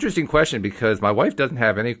 It's an interesting question because my wife doesn't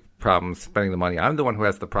have any problem spending the money. I'm the one who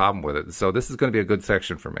has the problem with it. So this is going to be a good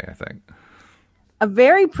section for me, I think. A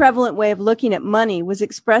very prevalent way of looking at money was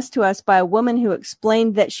expressed to us by a woman who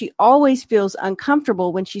explained that she always feels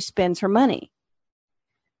uncomfortable when she spends her money.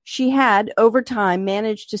 She had, over time,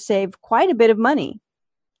 managed to save quite a bit of money.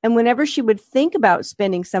 And whenever she would think about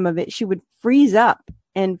spending some of it, she would freeze up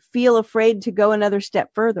and feel afraid to go another step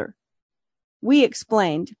further. We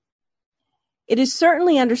explained, it is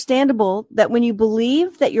certainly understandable that when you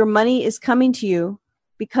believe that your money is coming to you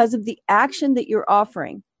because of the action that you're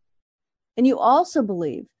offering, and you also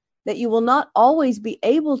believe that you will not always be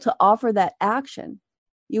able to offer that action,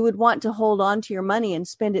 you would want to hold on to your money and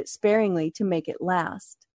spend it sparingly to make it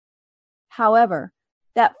last. However,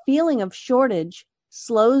 that feeling of shortage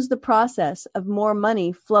slows the process of more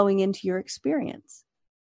money flowing into your experience.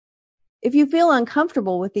 If you feel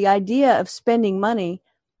uncomfortable with the idea of spending money,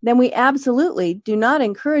 then we absolutely do not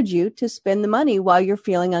encourage you to spend the money while you're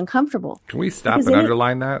feeling uncomfortable. Can we stop and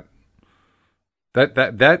underline that?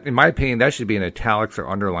 That, in my opinion, that should be in italics or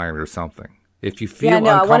underlined or something. If you feel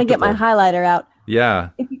uncomfortable. I want to get my highlighter out. Yeah.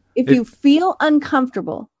 If you feel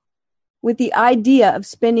uncomfortable with the idea of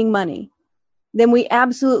spending money, then we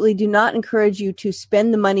absolutely do not encourage you to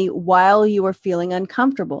spend the money while you are feeling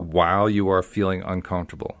uncomfortable. While you are feeling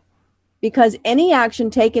uncomfortable. Because any action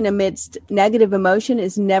taken amidst negative emotion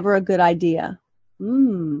is never a good idea.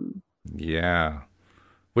 Yeah.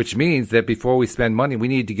 Which means that before we spend money, we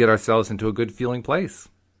need to get ourselves into a good feeling place.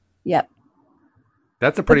 Yep.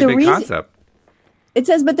 That's a pretty big concept. It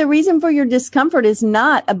says, but the reason for your discomfort is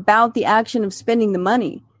not about the action of spending the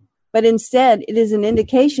money, but instead it is an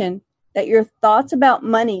indication that your thoughts about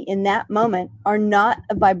money in that moment are not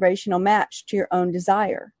a vibrational match to your own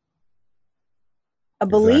desire. A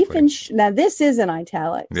belief in, now this is in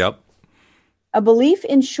italics. Yep. A belief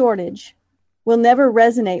in shortage will never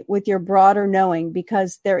resonate with your broader knowing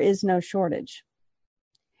because there is no shortage.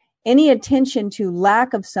 Any attention to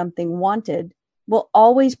lack of something wanted will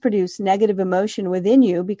always produce negative emotion within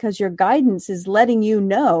you because your guidance is letting you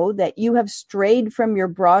know that you have strayed from your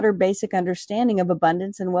broader basic understanding of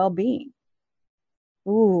abundance and well-being.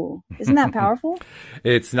 Ooh, isn't that powerful?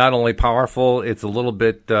 It's not only powerful, it's a little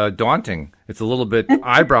bit daunting. It's a little bit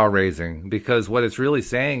eyebrow raising because what it's really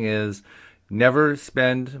saying is never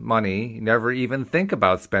spend money, never even think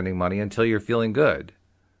about spending money until you're feeling good.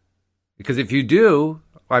 Because if you do,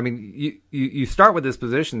 I mean, you start with this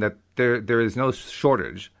position that there is no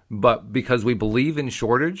shortage, but because we believe in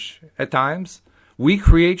shortage at times, we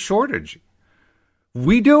create shortage.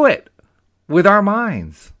 We do it with our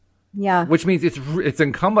minds. Yeah. Which means it's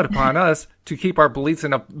incumbent upon us to keep our beliefs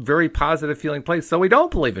in a very positive feeling place so we don't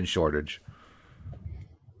believe in shortage.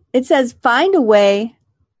 It says, find a way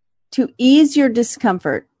to ease your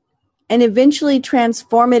discomfort and eventually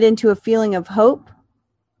transform it into a feeling of hope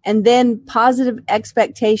and then positive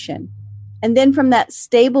expectation. And then from that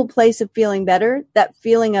stable place of feeling better, that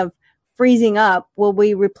feeling of freezing up will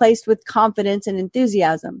be replaced with confidence and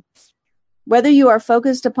enthusiasm. Whether you are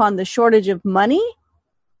focused upon the shortage of money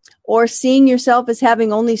or seeing yourself as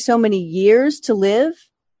having only so many years to live,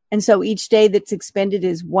 and so each day that's expended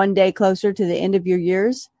is one day closer to the end of your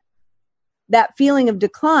years, that feeling of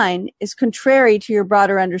decline is contrary to your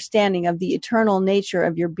broader understanding of the eternal nature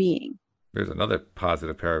of your being. There's another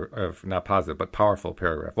positive paragraph, not positive, but powerful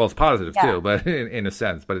paragraph. Well, it's positive too, but in a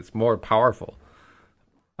sense, but it's more powerful.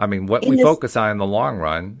 I mean, what we focus on in the long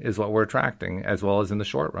run is what we're attracting as well as in the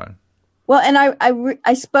short run. Well, and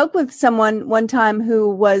I spoke with someone one time who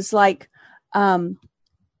was like, some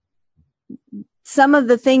of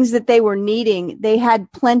the things that they were needing, they had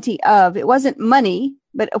plenty of. It wasn't money,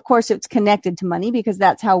 but of course it's connected to money because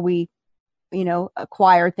that's how we,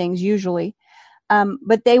 acquire things usually.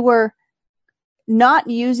 But they were not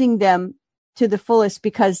using them to the fullest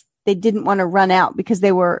because they didn't want to run out, because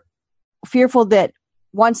they were fearful that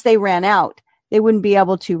once they ran out, they wouldn't be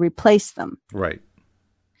able to replace them. Right.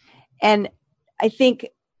 And I think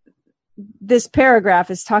this paragraph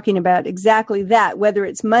is talking about exactly that, whether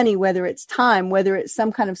it's money, whether it's time, whether it's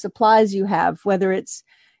some kind of supplies you have, whether it's,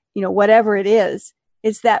 whatever it is,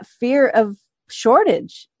 it's that fear of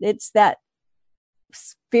shortage. It's that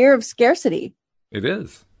fear of scarcity. It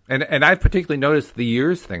is. And I particularly noticed the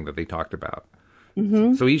years thing that they talked about.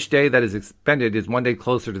 Mm-hmm. So each day that is expended is one day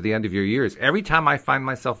closer to the end of your years. Every time I find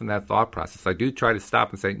myself in that thought process, I do try to stop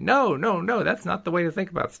and say, no, that's not the way to think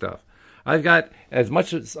about stuff. I've got as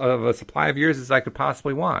much of a supply of years as I could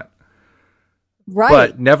possibly want. Right.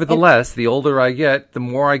 But nevertheless, the older I get, the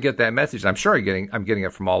more I get that message. I'm sure I'm getting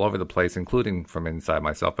it from all over the place, including from inside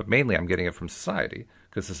myself, but mainly I'm getting it from society,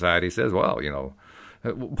 because society says, well,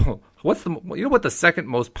 what's what the second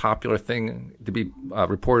most popular thing to be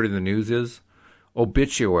reported in the news is?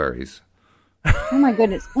 Obituaries. Oh my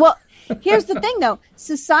goodness. Well, here's the thing though.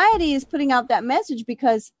 Society is putting out that message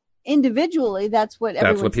because individually that's what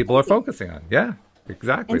people are focusing on. Yeah.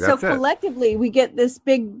 Exactly. And so That's it. collectively, we get this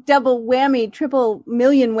big double whammy, triple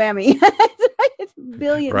million whammy. It's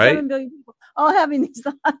billion, Right? 7 billion people all having these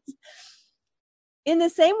thoughts. In the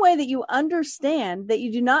same way that you understand that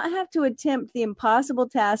you do not have to attempt the impossible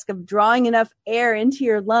task of drawing enough air into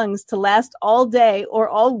your lungs to last all day or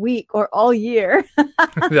all week or all year,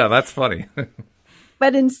 Yeah, that's funny.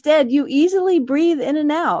 but instead you easily breathe in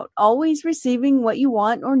and out, always receiving what you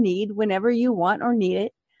want or need whenever you want or need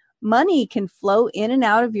it. Money can flow in and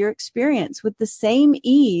out of your experience with the same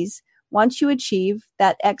ease once you achieve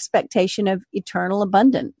that expectation of eternal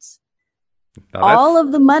abundance. Now All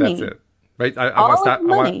of the that's money, it. Right? I want to all of stop. the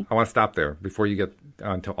money. I want to stop there before you get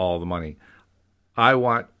onto all the money. I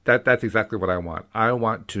want that. That's exactly what I want. I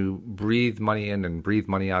want to breathe money in and breathe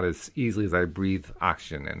money out as easily as I breathe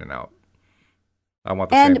oxygen in and out. I want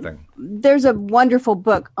the same thing. There's a wonderful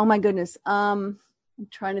book. Oh my goodness. I'm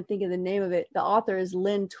trying to think of the name of it. The author is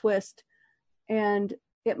Lynn Twist, and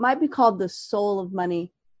it might be called The Soul of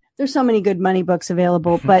Money. There's so many good money books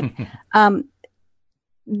available, but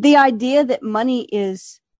the idea that money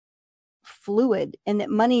is fluid and that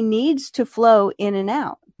money needs to flow in and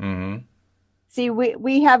out. Mm-hmm. See,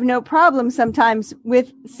 we have no problem sometimes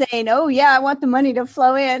with saying, oh yeah, I want the money to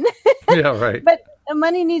flow in. Yeah, right. But the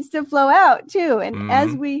money needs to flow out too. And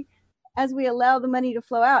Mm-hmm. as we allow the money to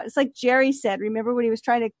flow out, it's like Jerry said, remember when he was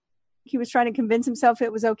trying to convince himself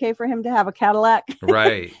it was okay for him to have a Cadillac.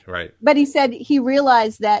 Right, right. But he said he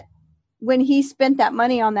realized that when he spent that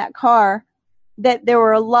money on that car, that there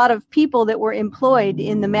were a lot of people that were employed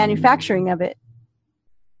in the manufacturing of it.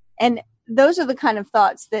 And those are the kind of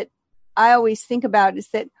thoughts that I always think about, is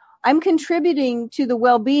that I'm contributing to the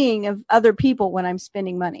well-being of other people when I'm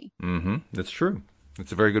spending money. Mm-hmm. That's true.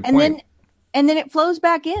 That's a very good And point. then it flows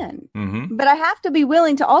back in. Mm-hmm. But I have to be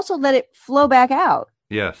willing to also let it flow back out.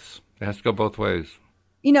 Yes, it has to go both ways.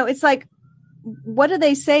 You know, it's like, what do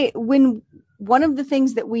they say when one of the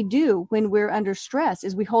things that we do when we're under stress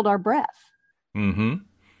is we hold our breath. Mm-hmm.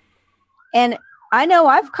 And I know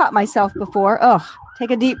I've caught myself before. Oh,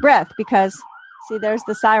 take a deep breath, because see, there's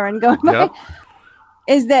the siren going by. Yep.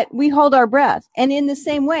 Is that we hold our breath. And in the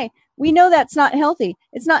same way, we know that's not healthy.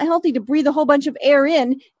 It's not healthy to breathe a whole bunch of air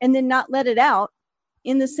in and then not let it out,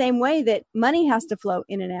 in the same way that money has to flow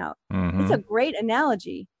in and out. Mm-hmm. It's a great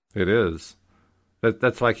analogy. It is.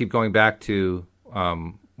 That's why I keep going back to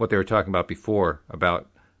what they were talking about before, about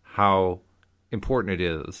how important it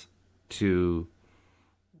is to,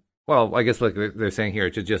 well, I guess like they're saying here,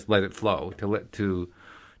 to just let it flow,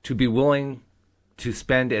 to be willing to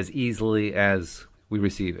spend as easily as we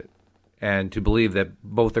receive it, and to believe that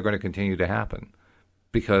both are going to continue to happen,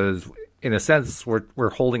 because in a sense we're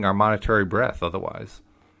holding our monetary breath otherwise.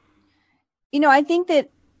 You know, I think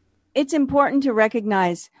that it's important to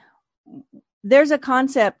recognize there's a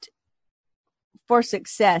concept for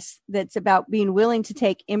success that's about being willing to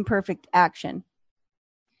take imperfect action.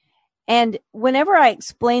 And whenever I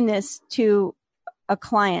explain this to a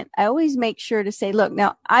client, I always make sure to say, look,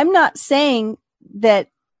 now I'm not saying that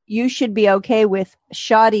you should be okay with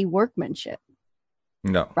shoddy workmanship.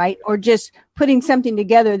 No. Right? Or just putting something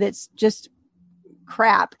together that's just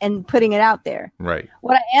crap and putting it out there. Right.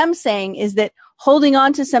 What I am saying is that holding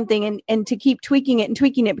on to something and to keep tweaking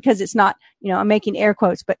it because it's not, I'm making air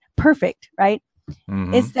quotes, but perfect, right?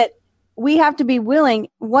 Mm-hmm. Is that we have to be willing.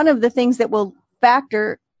 One of the factors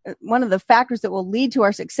that will lead to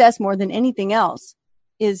our success more than anything else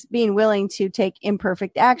is being willing to take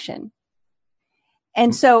imperfect action.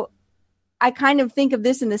 And so I kind of think of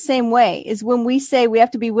this in the same way, is when we say we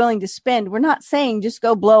have to be willing to spend, we're not saying just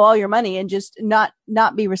go blow all your money and just not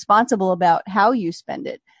be responsible about how you spend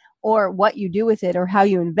it or what you do with it or how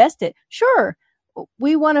you invest it. Sure,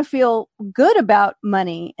 we want to feel good about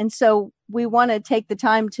money. And so we want to take the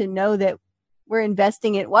time to know that we're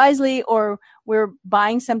investing it wisely, or we're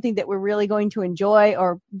buying something that we're really going to enjoy,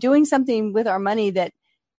 or doing something with our money that,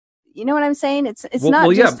 you know what I'm saying? It's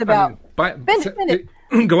not just about spend it.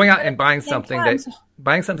 Going out and buying something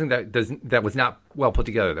that was not well put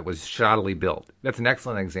together, that was shoddily built. That's an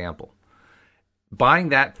excellent example. Buying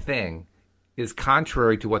that thing is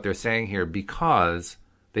contrary to what they're saying here, because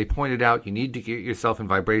they pointed out you need to get yourself in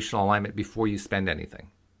vibrational alignment before you spend anything.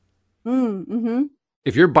 Mm-hmm.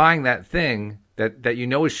 If you're buying that thing that you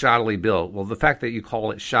know is shoddily built, well, the fact that you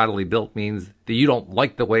call it shoddily built means that you don't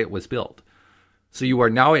like the way it was built. So you are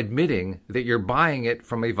now admitting that you're buying it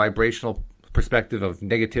from a vibrational perspective of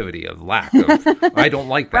negativity, of lack of, I don't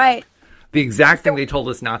like that. Right. The exact thing they told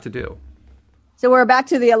us not to do. So we're back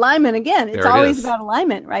to the alignment again. It's always about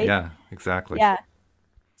alignment, right? Yeah, exactly. Yeah.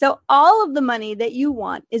 So all of the money that you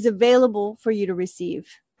want is available for you to receive.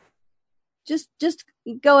 Just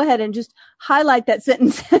go ahead and just highlight that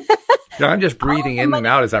sentence. No, I'm just breathing in and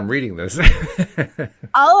out as I'm reading this.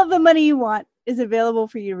 All of the money you want is available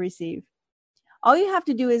for you to receive. All you have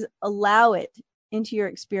to do is allow it into your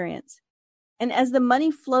experience. And as the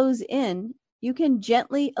money flows in, you can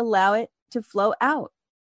gently allow it to flow out.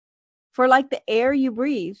 For like the air you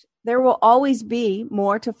breathe, there will always be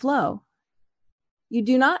more to flow. You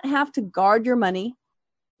do not have to guard your money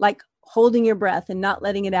like holding your breath and not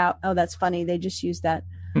letting it out. Oh, that's funny. They just used that.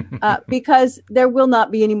 Because there will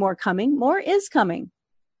not be any more coming. More is coming.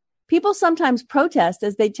 People sometimes protest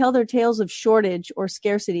as they tell their tales of shortage or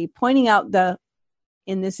scarcity, pointing out the,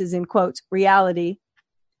 and this is in quotes, reality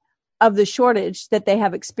of the shortage that they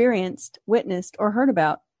have experienced, witnessed, or heard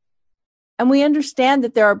about. And we understand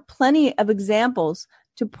that there are plenty of examples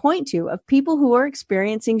to point to of people who are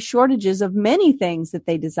experiencing shortages of many things that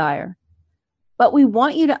they desire. But we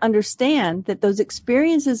want you to understand that those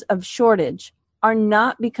experiences of shortage are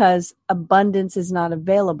not because abundance is not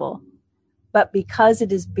available, but because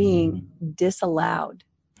it is being disallowed.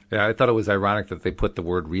 Yeah, I thought it was ironic that they put the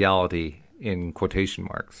word reality in quotation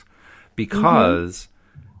marks because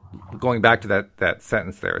going back to that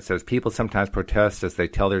sentence there, it says people sometimes protest as they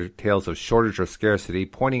tell their tales of shortage or scarcity,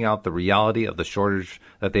 pointing out the reality of the shortage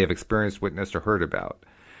that they have experienced, witnessed, or heard about.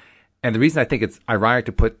 And the reason I think it's ironic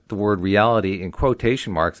to put the word reality in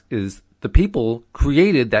quotation marks is the people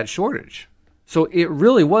created that shortage. So it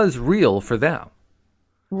really was real for them.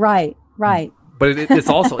 Right. But it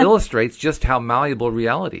also illustrates just how malleable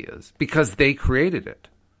reality is because they created it.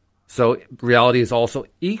 So reality is also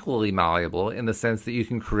equally malleable in the sense that you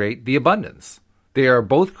can create the abundance. They are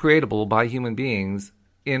both creatable by human beings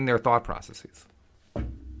in their thought processes.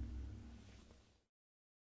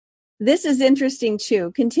 This is interesting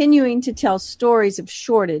too. Continuing to tell stories of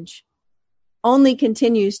shortage only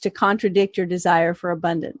continues to contradict your desire for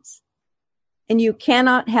abundance. And you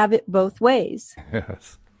cannot have it both ways.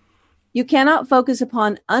 Yes. You cannot focus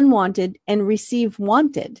upon unwanted and receive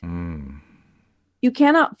wanted. You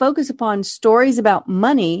cannot focus upon stories about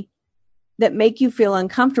money that make you feel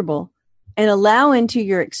uncomfortable and allow into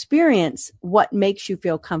your experience what makes you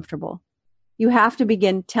feel comfortable. You have to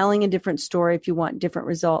begin telling a different story if you want different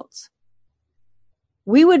results.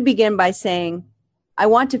 We would begin by saying, I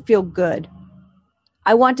want to feel good.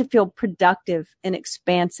 I want to feel productive and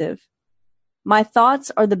expansive. My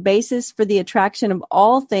thoughts are the basis for the attraction of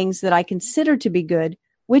all things that I consider to be good,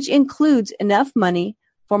 which includes enough money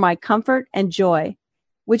for my comfort and joy,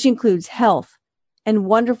 which includes health and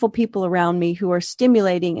wonderful people around me who are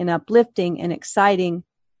stimulating and uplifting and exciting.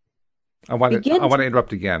 I want to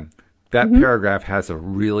interrupt again. That paragraph has a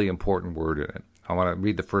really important word in it. I want to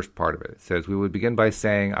read the first part of it. It says, we would begin by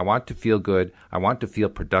saying, I want to feel good. I want to feel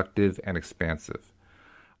productive and expansive.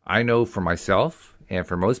 I know for myself and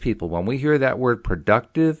for most people, when we hear that word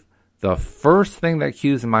productive, the first thing that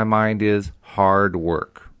cues in my mind is hard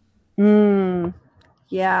work.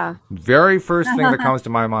 Yeah. Very first thing that comes to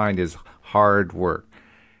my mind is hard work.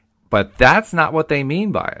 But that's not what they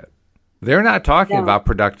mean by it. They're not talking about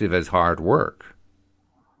productive as hard work.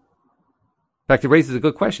 In fact, it raises a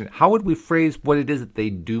good question. How would we phrase what it is that they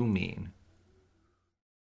do mean?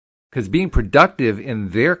 Because being productive in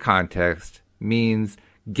their context means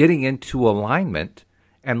getting into alignment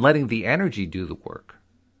and letting the energy do the work.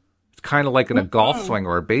 It's kind of like in a golf swing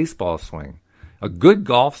or a baseball swing. A good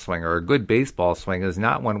golf swing or a good baseball swing is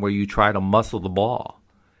not one where you try to muscle the ball.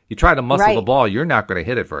 You try to muscle the ball, you're not going to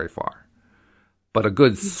hit it very far. But a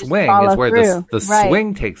good swing is where the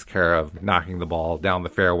swing takes care of knocking the ball down the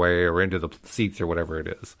fairway or into the seats or whatever it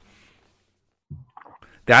is.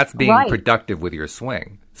 That's being productive with your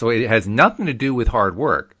swing. So it has nothing to do with hard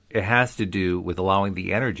work. It has to do with allowing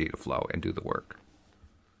the energy to flow and do the work.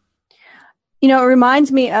 You know, it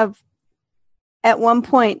reminds me of at one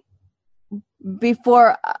point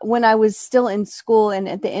before when I was still in school and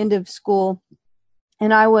at the end of school,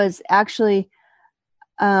 and I was actually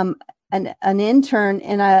an intern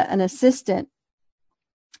and an assistant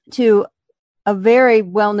to a very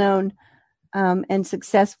well-known and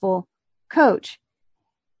successful coach.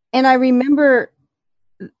 And I remember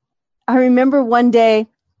one day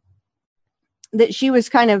that she was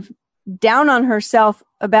kind of down on herself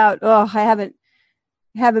about, I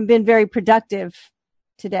haven't been very productive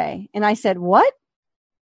today. And I said, what?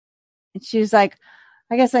 And she was like,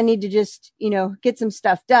 I guess I need to just, get some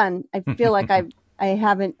stuff done. I feel like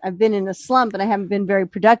I've been in a slump and I haven't been very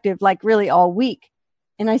productive, like really all week.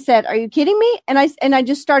 And I said, are you kidding me? And I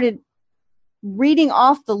just started reading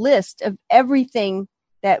off the list of everything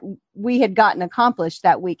that we had gotten accomplished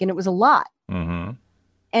that week. And it was a lot. Mm-hmm.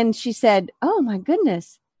 And she said, oh my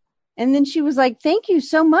goodness. And then she was like, thank you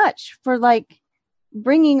so much for like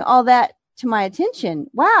bringing all that to my attention.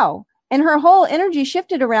 Wow. And her whole energy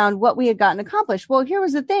shifted around what we had gotten accomplished. Well, here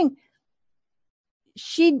was the thing.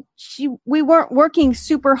 We weren't working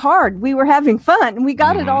super hard. We were having fun and we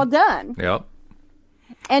got it all done. Yep.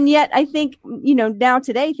 And yet I think, now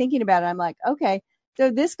today thinking about it, I'm like, okay, so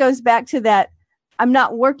this goes back to that. I'm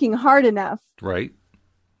not working hard enough. Right.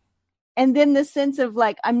 And then the sense of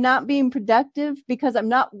like, I'm not being productive because I'm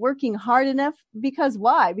not working hard enough. Because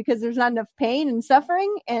why? Because there's not enough pain and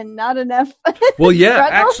suffering and not enough. Well,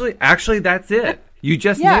 yeah, actually, that's it. You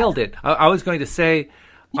just nailed it. I was going to say,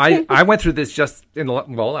 I went through this I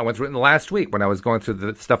went through it in the last week when I was going through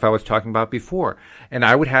the stuff I was talking about before. And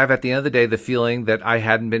I would have at the end of the day, the feeling that I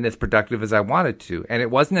hadn't been as productive as I wanted to. And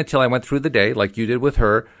it wasn't until I went through the day, like you did with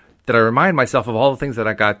her, that I remind myself of all the things that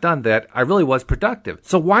I got done that I really was productive.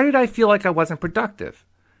 So why did I feel like I wasn't productive?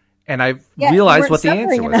 And I realized what the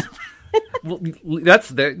answer was. Well,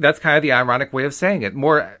 that's kind of the ironic way of saying it.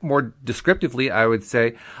 More descriptively, I would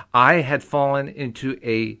say I had fallen into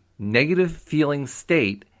a negative feeling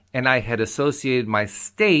state, and I had associated my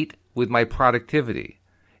state with my productivity.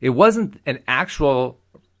 It wasn't an actual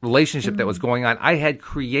relationship that was going on. I had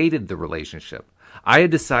created the relationship. I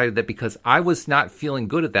had decided that because I was not feeling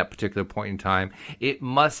good at that particular point in time, it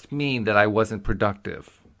must mean that I wasn't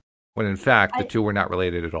productive, when in fact, the two were not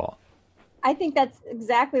related at all. I think that's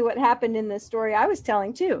exactly what happened in the story I was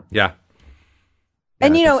telling too. Yeah.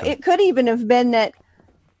 And it could even have been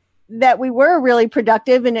that we were really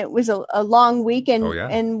productive and it was a long week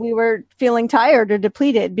and we were feeling tired or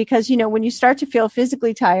depleted because, when you start to feel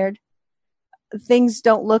physically tired, things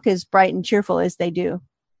don't look as bright and cheerful as they do.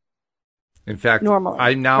 In fact, normally,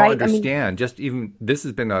 I now understand, this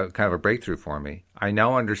has been a kind of a breakthrough for me. I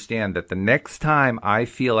now understand that the next time I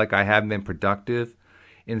feel like I haven't been productive,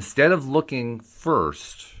 instead of looking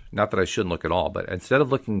first, not that I shouldn't look at all, but instead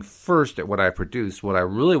of looking first at what I produce, what I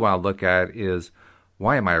really want to look at is,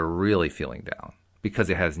 why am I really feeling down? Because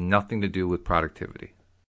it has nothing to do with productivity.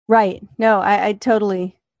 Right. No, I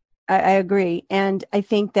totally, I agree. And I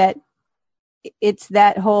think that it's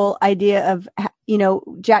that whole idea of,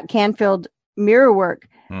 Jack Canfield mirror work.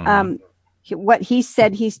 What he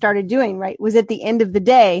said he started doing, right, was at the end of the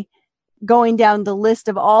day, going down the list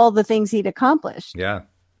of all the things he'd accomplished. Yeah.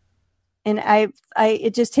 And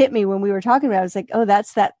it just hit me when we were talking about it. I was like, oh,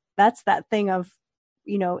 that's that thing of,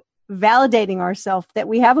 validating ourselves that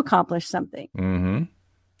we have accomplished something. Mm-hmm.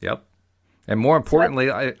 Yep. And more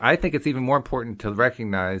importantly, I think it's even more important to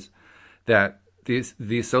recognize that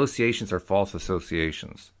the associations are false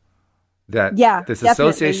associations. That this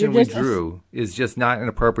association we drew is just not an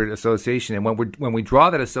appropriate association. And when we draw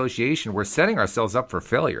that association, we're setting ourselves up for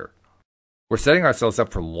failure. We're setting ourselves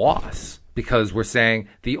up for loss because we're saying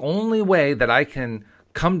the only way that I can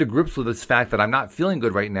come to grips with this fact that I'm not feeling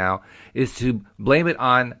good right now is to blame it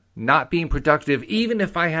on not being productive, even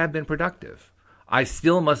if I have been productive. I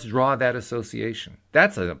still must draw that association.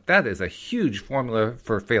 That is a huge formula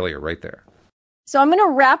for failure right there. So I'm going to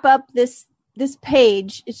wrap up this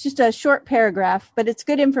page. It's just a short paragraph, but it's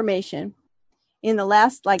good information in the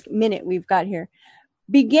last minute we've got here.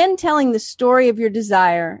 Begin telling the story of your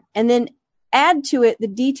desire and then add to it the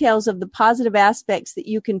details of the positive aspects that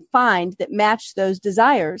you can find that match those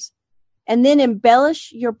desires. And then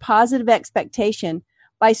embellish your positive expectation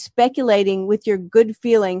by speculating with your good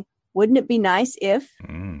feeling. Wouldn't it be nice if?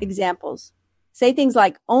 Examples. Say things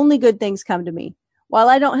like, only good things come to me. While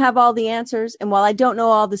I don't have all the answers and while I don't know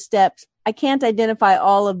all the steps, I can't identify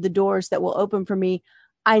all of the doors that will open for me.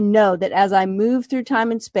 I know that as I move through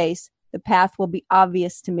time and space, the path will be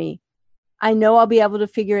obvious to me. I know I'll be able to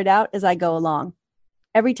figure it out as I go along.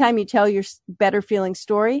 Every time you tell your better feeling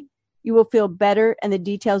story, you will feel better and the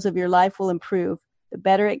details of your life will improve. The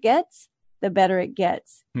better it gets, the better it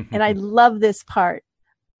gets. And I love this part.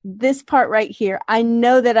 This part right here. I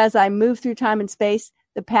know that as I move through time and space,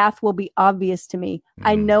 the path will be obvious to me.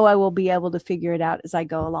 I know I will be able to figure it out as I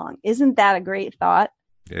go along. Isn't that a great thought?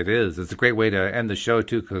 It is. It's a great way to end the show,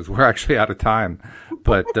 too, because we're actually out of time.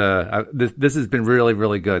 But this has been really,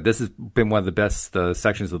 really good. This has been one of the best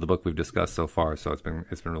sections of the book we've discussed so far. So it's been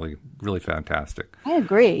really, really fantastic. I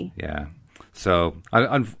agree. Yeah. So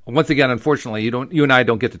once again, unfortunately, you and I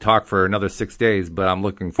don't get to talk for another 6 days, but I'm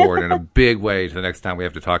looking forward in a big way to the next time we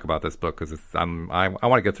have to talk about this book because I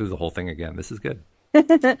want to get through the whole thing again. This is good.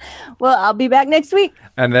 Well, I'll be back next week.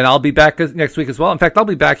 And then I'll be back next week as well. In fact, I'll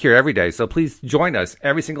be back here every day. So please join us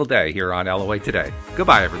every single day here on LOA Today.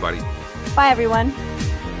 Goodbye, everybody. Bye, everyone.